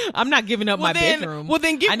 I'm not giving up my bedroom. Well,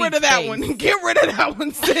 then I get need rid of that space. one. Get rid of that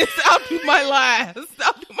one, sis. I'll do my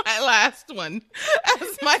last one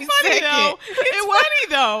as my second. Though. It's funny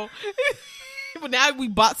though. But now we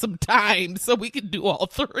bought some time so we can do all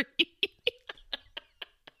three.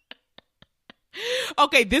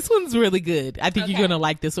 Okay, this one's really good. I think you're gonna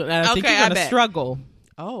like this one. And I think you're gonna struggle.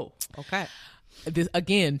 Oh, okay. This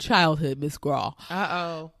again, childhood, Miss Graw.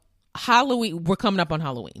 Uh-oh. Halloween. We're coming up on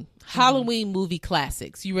Halloween. Halloween movie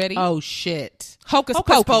classics. You ready? Oh shit. Hocus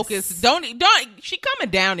Pocus. Don't. She coming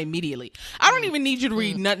down immediately. I don't even need you to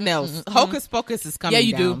read nothing else. Hocus Pocus is coming down. Yeah,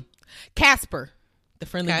 you do. Casper, the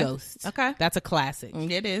Friendly Ghost. Okay. That's a classic.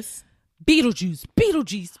 It is. Beetlejuice.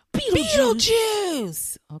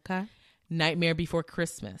 Okay. Nightmare Before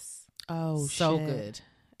Christmas. Oh, so shit. good.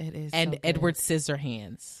 It is. And so good. Edward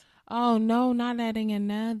Scissorhands. Oh no, not adding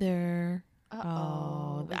another.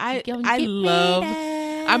 Oh, I get love.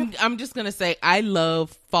 mad I'm just gonna say I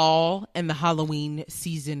love fall and the Halloween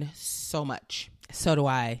season so much. So do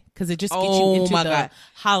I, because it just gets you into the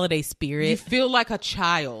holiday spirit. You feel like a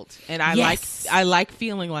child, and I like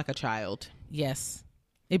feeling like a child. Yes,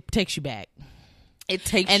 it takes you back. It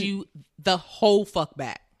takes you the whole fuck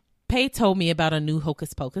back. Pay told me about a new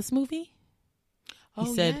Hocus Pocus movie.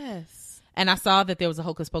 He said, yes. And I saw that there was a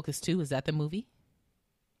Hocus Pocus 2. Is that the movie?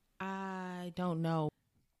 I don't know.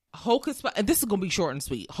 And this is gonna be short and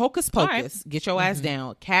sweet. Hocus Pocus, right. Get your ass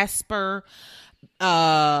down. Casper,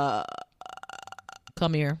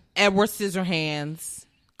 Come here. Edward Scissorhands.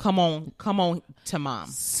 Come on to mom.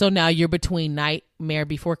 So now you're between Nightmare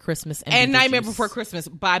Before Christmas and Nightmare Before Christmas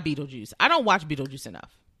by Beetlejuice. I don't watch Beetlejuice enough.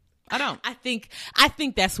 I don't. I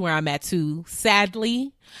think that's where I'm at too.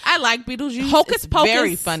 Sadly, I like Beetlejuice. Hocus Pocus,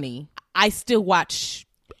 very funny. I still watch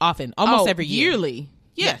often, almost every year. Yearly.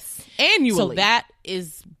 Yes. Annually. So that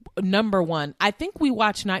is number one. I think we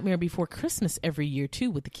watch Nightmare Before Christmas every year too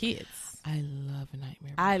with the kids. I love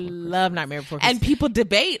Nightmare. I love Nightmare Before Christmas. And people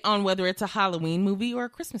debate on whether it's a Halloween movie or a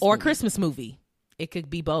Christmas movie. Christmas movie. It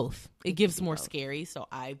could be both. It gives more scary, so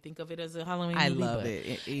I think of it as a Halloween movie. I love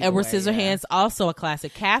it. Edward Scissorhands, also a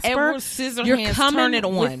classic. Casper, Edward Scissorhands, you're coming turn it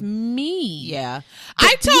on. with me. Yeah. But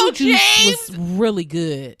I told Beetlejuice James. was really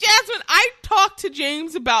good. Jasmine, I talked to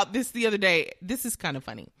James about this the other day. This is kind of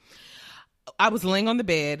funny. I was laying on the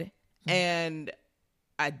bed and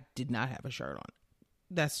I did not have a shirt on.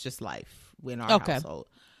 That's just life in our household.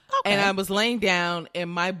 Okay. And I was laying down and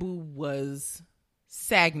my boob was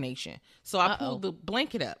stagnation. So I pulled the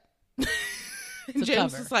blanket up. And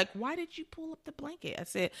James was like, why did you pull up the blanket? I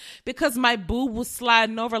said, because my boob was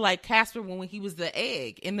sliding over like Casper when he was the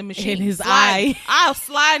egg in the machine. In his eye. I was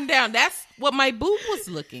sliding down. That's what my boob was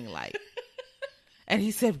looking like. And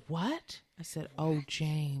he said, what? I said, oh,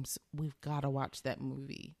 James, we've got to watch that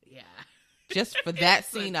movie. Yeah. Just for that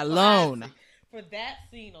scene alone. For that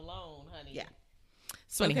scene alone, honey. Yeah.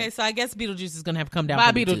 So, okay, so I guess Beetlejuice is going to have to come down. Bye,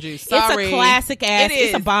 for me Beetlejuice. Too. Sorry. It's a classic ass. It is.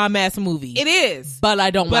 It's a bomb ass movie. It is. But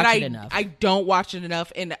I don't watch it enough. I don't watch it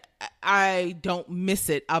enough, and I don't miss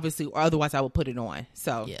it, obviously, or otherwise I would put it on.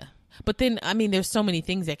 So yeah. But then, I mean, there's so many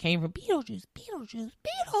things that came from Beetlejuice.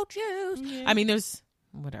 Yeah. I mean, there's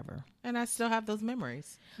whatever. And I still have those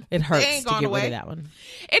memories. It hurts ain't to gone get away. rid of that one.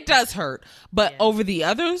 It does hurt. But over the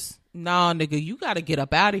others, nah, nigga, you got to get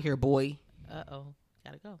up out of here, boy. Uh-oh.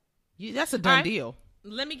 Gotta go. That's a done deal.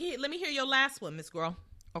 Let me hear your last one, Miss Girl.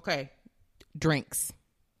 Okay. Drinks.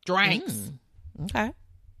 Okay.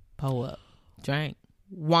 Pull up. Drink.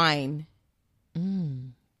 Wine.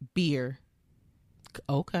 Beer.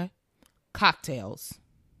 Okay. Cocktails.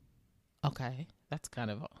 Okay. That's kind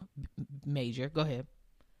of major. Go ahead.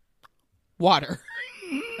 Water.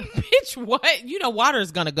 Bitch, what? You know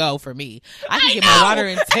water's gonna go for me. I can get my water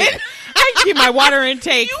intake. I can get my water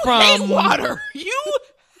intake from hate water. You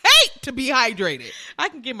hate to be hydrated. I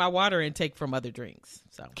can get my water intake from other drinks.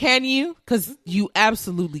 So can you? Because you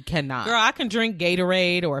absolutely cannot. Girl, I can drink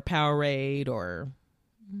Gatorade or Powerade or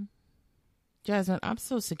Jasmine, I'm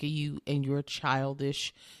so sick of you and your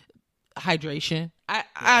childish hydration.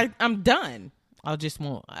 I'm done. I'll get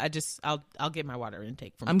my water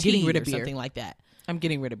intake from I'm getting rid of or beer. Something like that. I'm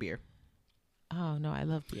getting rid of beer. Oh no, I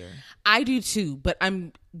love beer. I do too, but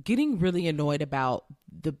I'm getting really annoyed about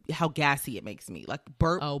how gassy it makes me. Like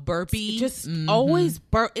burpy. Just always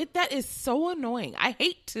burp. That is so annoying. I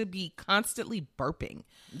hate to be constantly burping.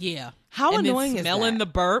 Yeah. How and annoying then is smelling that?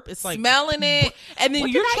 the burp. It's like smelling it, and then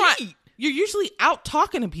you're usually out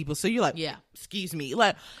talking to people, so you're like, yeah, excuse me.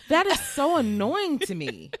 Like that is so annoying to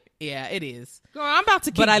me. Yeah, it is. Girl, I'm about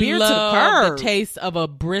to kick but beer I love to the curb. the taste of a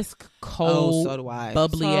brisk, cold, so do I.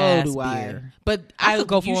 bubbly ass beer. But I could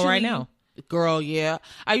go for it right now. Girl, yeah.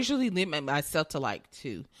 I usually limit myself to like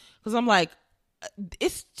 2 because I'm like,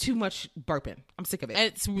 it's too much burping. I'm sick of it.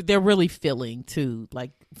 And they're really filling too,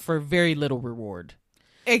 like for very little reward.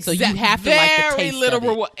 Exactly. So you have to like the taste little of it.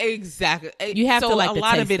 reward. Exactly. You have to like the a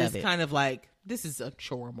lot taste of it of is kind of like, this is a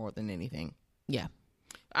chore more than anything. Yeah.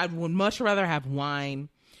 I would much rather have wine,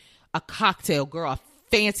 a cocktail, girl, a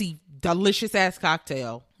fancy, delicious ass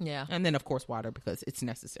cocktail. Yeah. And then of course water because it's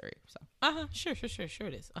necessary. So. Sure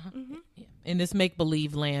it is. Yeah. In this make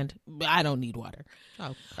believe land, I don't need water.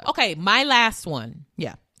 Oh, okay, my last one.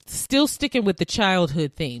 Yeah. Still sticking with the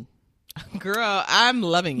childhood theme. Girl, I'm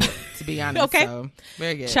loving it, to be honest. Okay. So,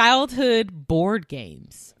 very good. Childhood board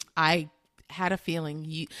games. I had a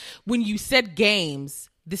feeling when you said games,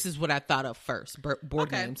 this is what I thought of first,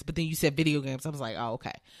 board games. But then you said video games. I was like, oh,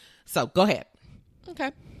 okay. So go ahead.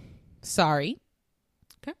 Okay. Sorry.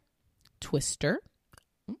 Okay. Twister.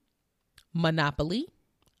 Monopoly.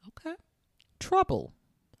 Okay. Trouble.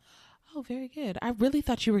 Oh, very good. I really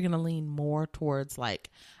thought you were going to lean more towards like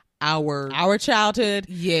our childhood.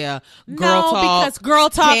 Yeah. Girl talk. Because girl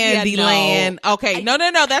talk. Candyland. No. Okay. No.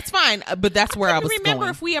 That's fine. But that's where I was remember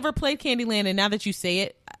going. if we ever played Candyland, and now that you say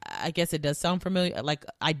it, I guess it does sound familiar. Like,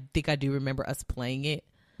 I think I do remember us playing it.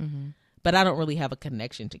 Mm-hmm. But I don't really have a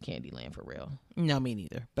connection to Candyland for real. No, me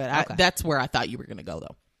neither. But that's where I thought you were going to go,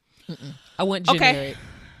 though. I went generic.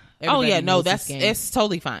 Oh, yeah. No, it's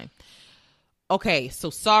totally fine. Okay.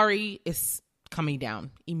 So Sorry is coming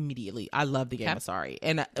down immediately. I love the game of Sorry.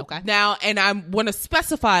 And now, and I want to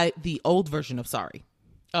specify the old version of Sorry.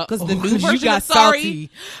 Because the new version of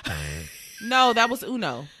Sorry. No, that was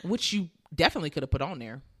Uno, which you definitely could have put on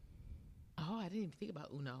there. Oh, I didn't even think about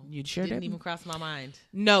Uno. You sure didn't even cross my mind.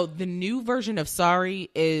 No, the new version of Sorry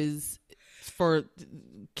is for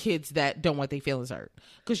kids that don't want their feelings hurt.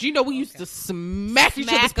 Because we used to smack each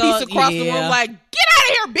other's piece across the room like, get out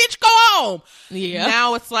of here, bitch, go home. Yeah.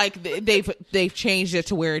 Now it's like they've changed it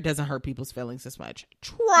to where it doesn't hurt people's feelings as much.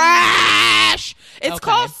 Trash. It's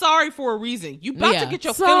called Sorry for a reason. You about to get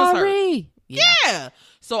your feelings hurt. Yeah.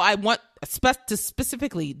 So I want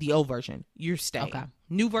specifically the old version. You're staying. Okay.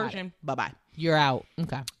 New version. Bye-bye. You're out.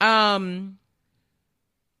 Okay.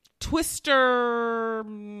 Twister.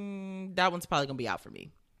 That one's probably gonna be out for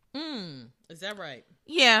me. Is that right?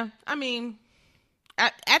 Yeah. I mean,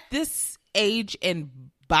 at this age and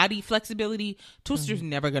body flexibility, Twister's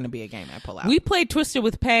never gonna be a game I pull out. We played Twister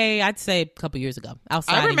with Pay, I'd say a couple years ago.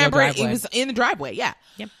 Outside. I remember it was in the driveway. Yeah.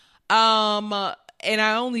 Yep. And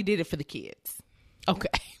I only did it for the kids. Okay.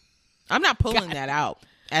 I'm not pulling that out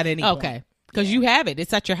at any point. Okay. Because you have it.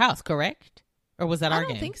 It's at your house, correct? Or was that our game?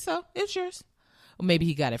 I don't think so. It's yours. Or maybe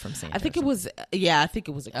he got it from Santa. I think it was. Yeah, I think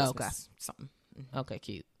it was a Christmas Okay. something. Okay,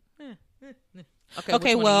 cute.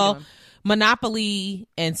 Okay, well, Monopoly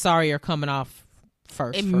and Sorry are coming off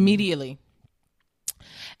first. Immediately.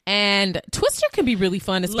 And Twister can be really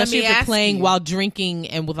fun, especially if you're playing while drinking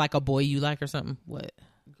and with like a boy you like or something. What?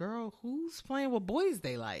 Girl, who's playing with boys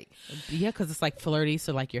they like? Yeah, because it's like flirty,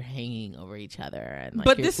 so like you're hanging over each other. And like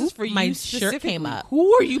but this is for you. My shirt came up.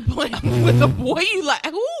 Who are you playing with? A boy you like?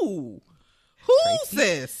 Who? Who's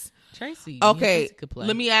this? Tracy. Okay,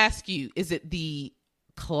 let me ask you: is it the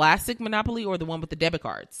classic Monopoly or the one with the debit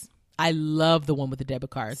cards? I love the one with the debit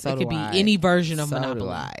cards. So it could be any version of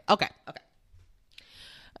Monopoly. Okay.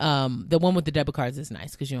 The one with the debit cards is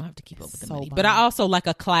nice because you don't have to keep up with the money. But I also like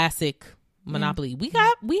a classic Monopoly. We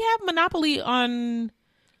have Monopoly on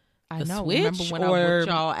the Switch. Remember when I whooped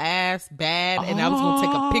y'all ass bad and I was gonna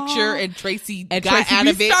take a picture and Tracy got out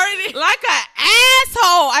of it like an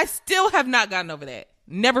asshole. I still have not gotten over that.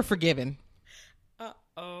 Never forgiven.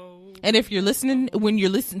 And if you're listening, when you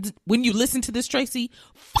listen to this, Tracy,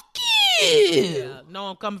 fuck you. Yeah, no,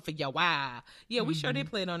 I'm coming for your wow. Yeah, we sure did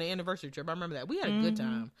play it on the anniversary trip. I remember that. We had a good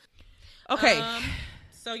time. Okay.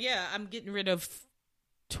 So yeah, I'm getting rid of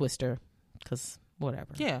Twister because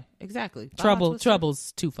whatever. Yeah, exactly.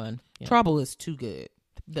 Trouble's too fun. Yeah. Trouble is too good.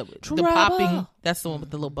 The popping, that's the one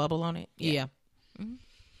with the little bubble on it. Yeah. Mm-hmm.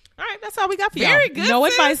 All right, that's all we got for Very y'all. good. No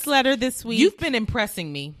advice letter this week. You've been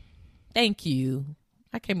impressing me. Thank you.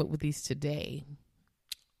 I came up with these today.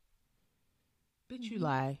 Bitch, you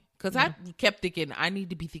lie. Because I kept thinking I need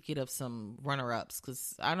to be thinking of some runner-ups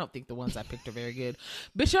because I don't think the ones I picked are very good.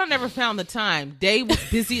 Bitch, y'all never found the time. Day was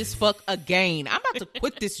busy as fuck again. I'm about to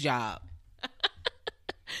quit this job.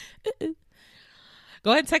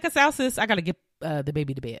 Go ahead and take us out, sis. I got to get the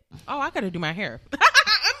baby to bed. Oh, I got to do my hair.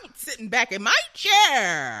 I'm sitting back in my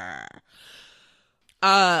chair.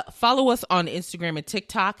 Follow us on Instagram and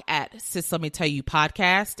TikTok at Sis Let Me Tell You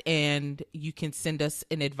Podcast. And you can send us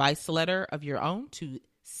an advice letter of your own to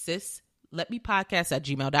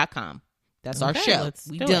sisletmepodcast@gmail.com. That's our show.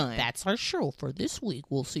 We done. That's our show for this week.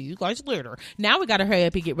 We'll see you guys later. Now we got to hurry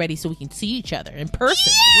up and get ready so we can see each other in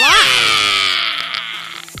person. Yeah!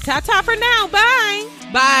 Ta-ta for now. Bye.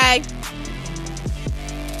 Bye.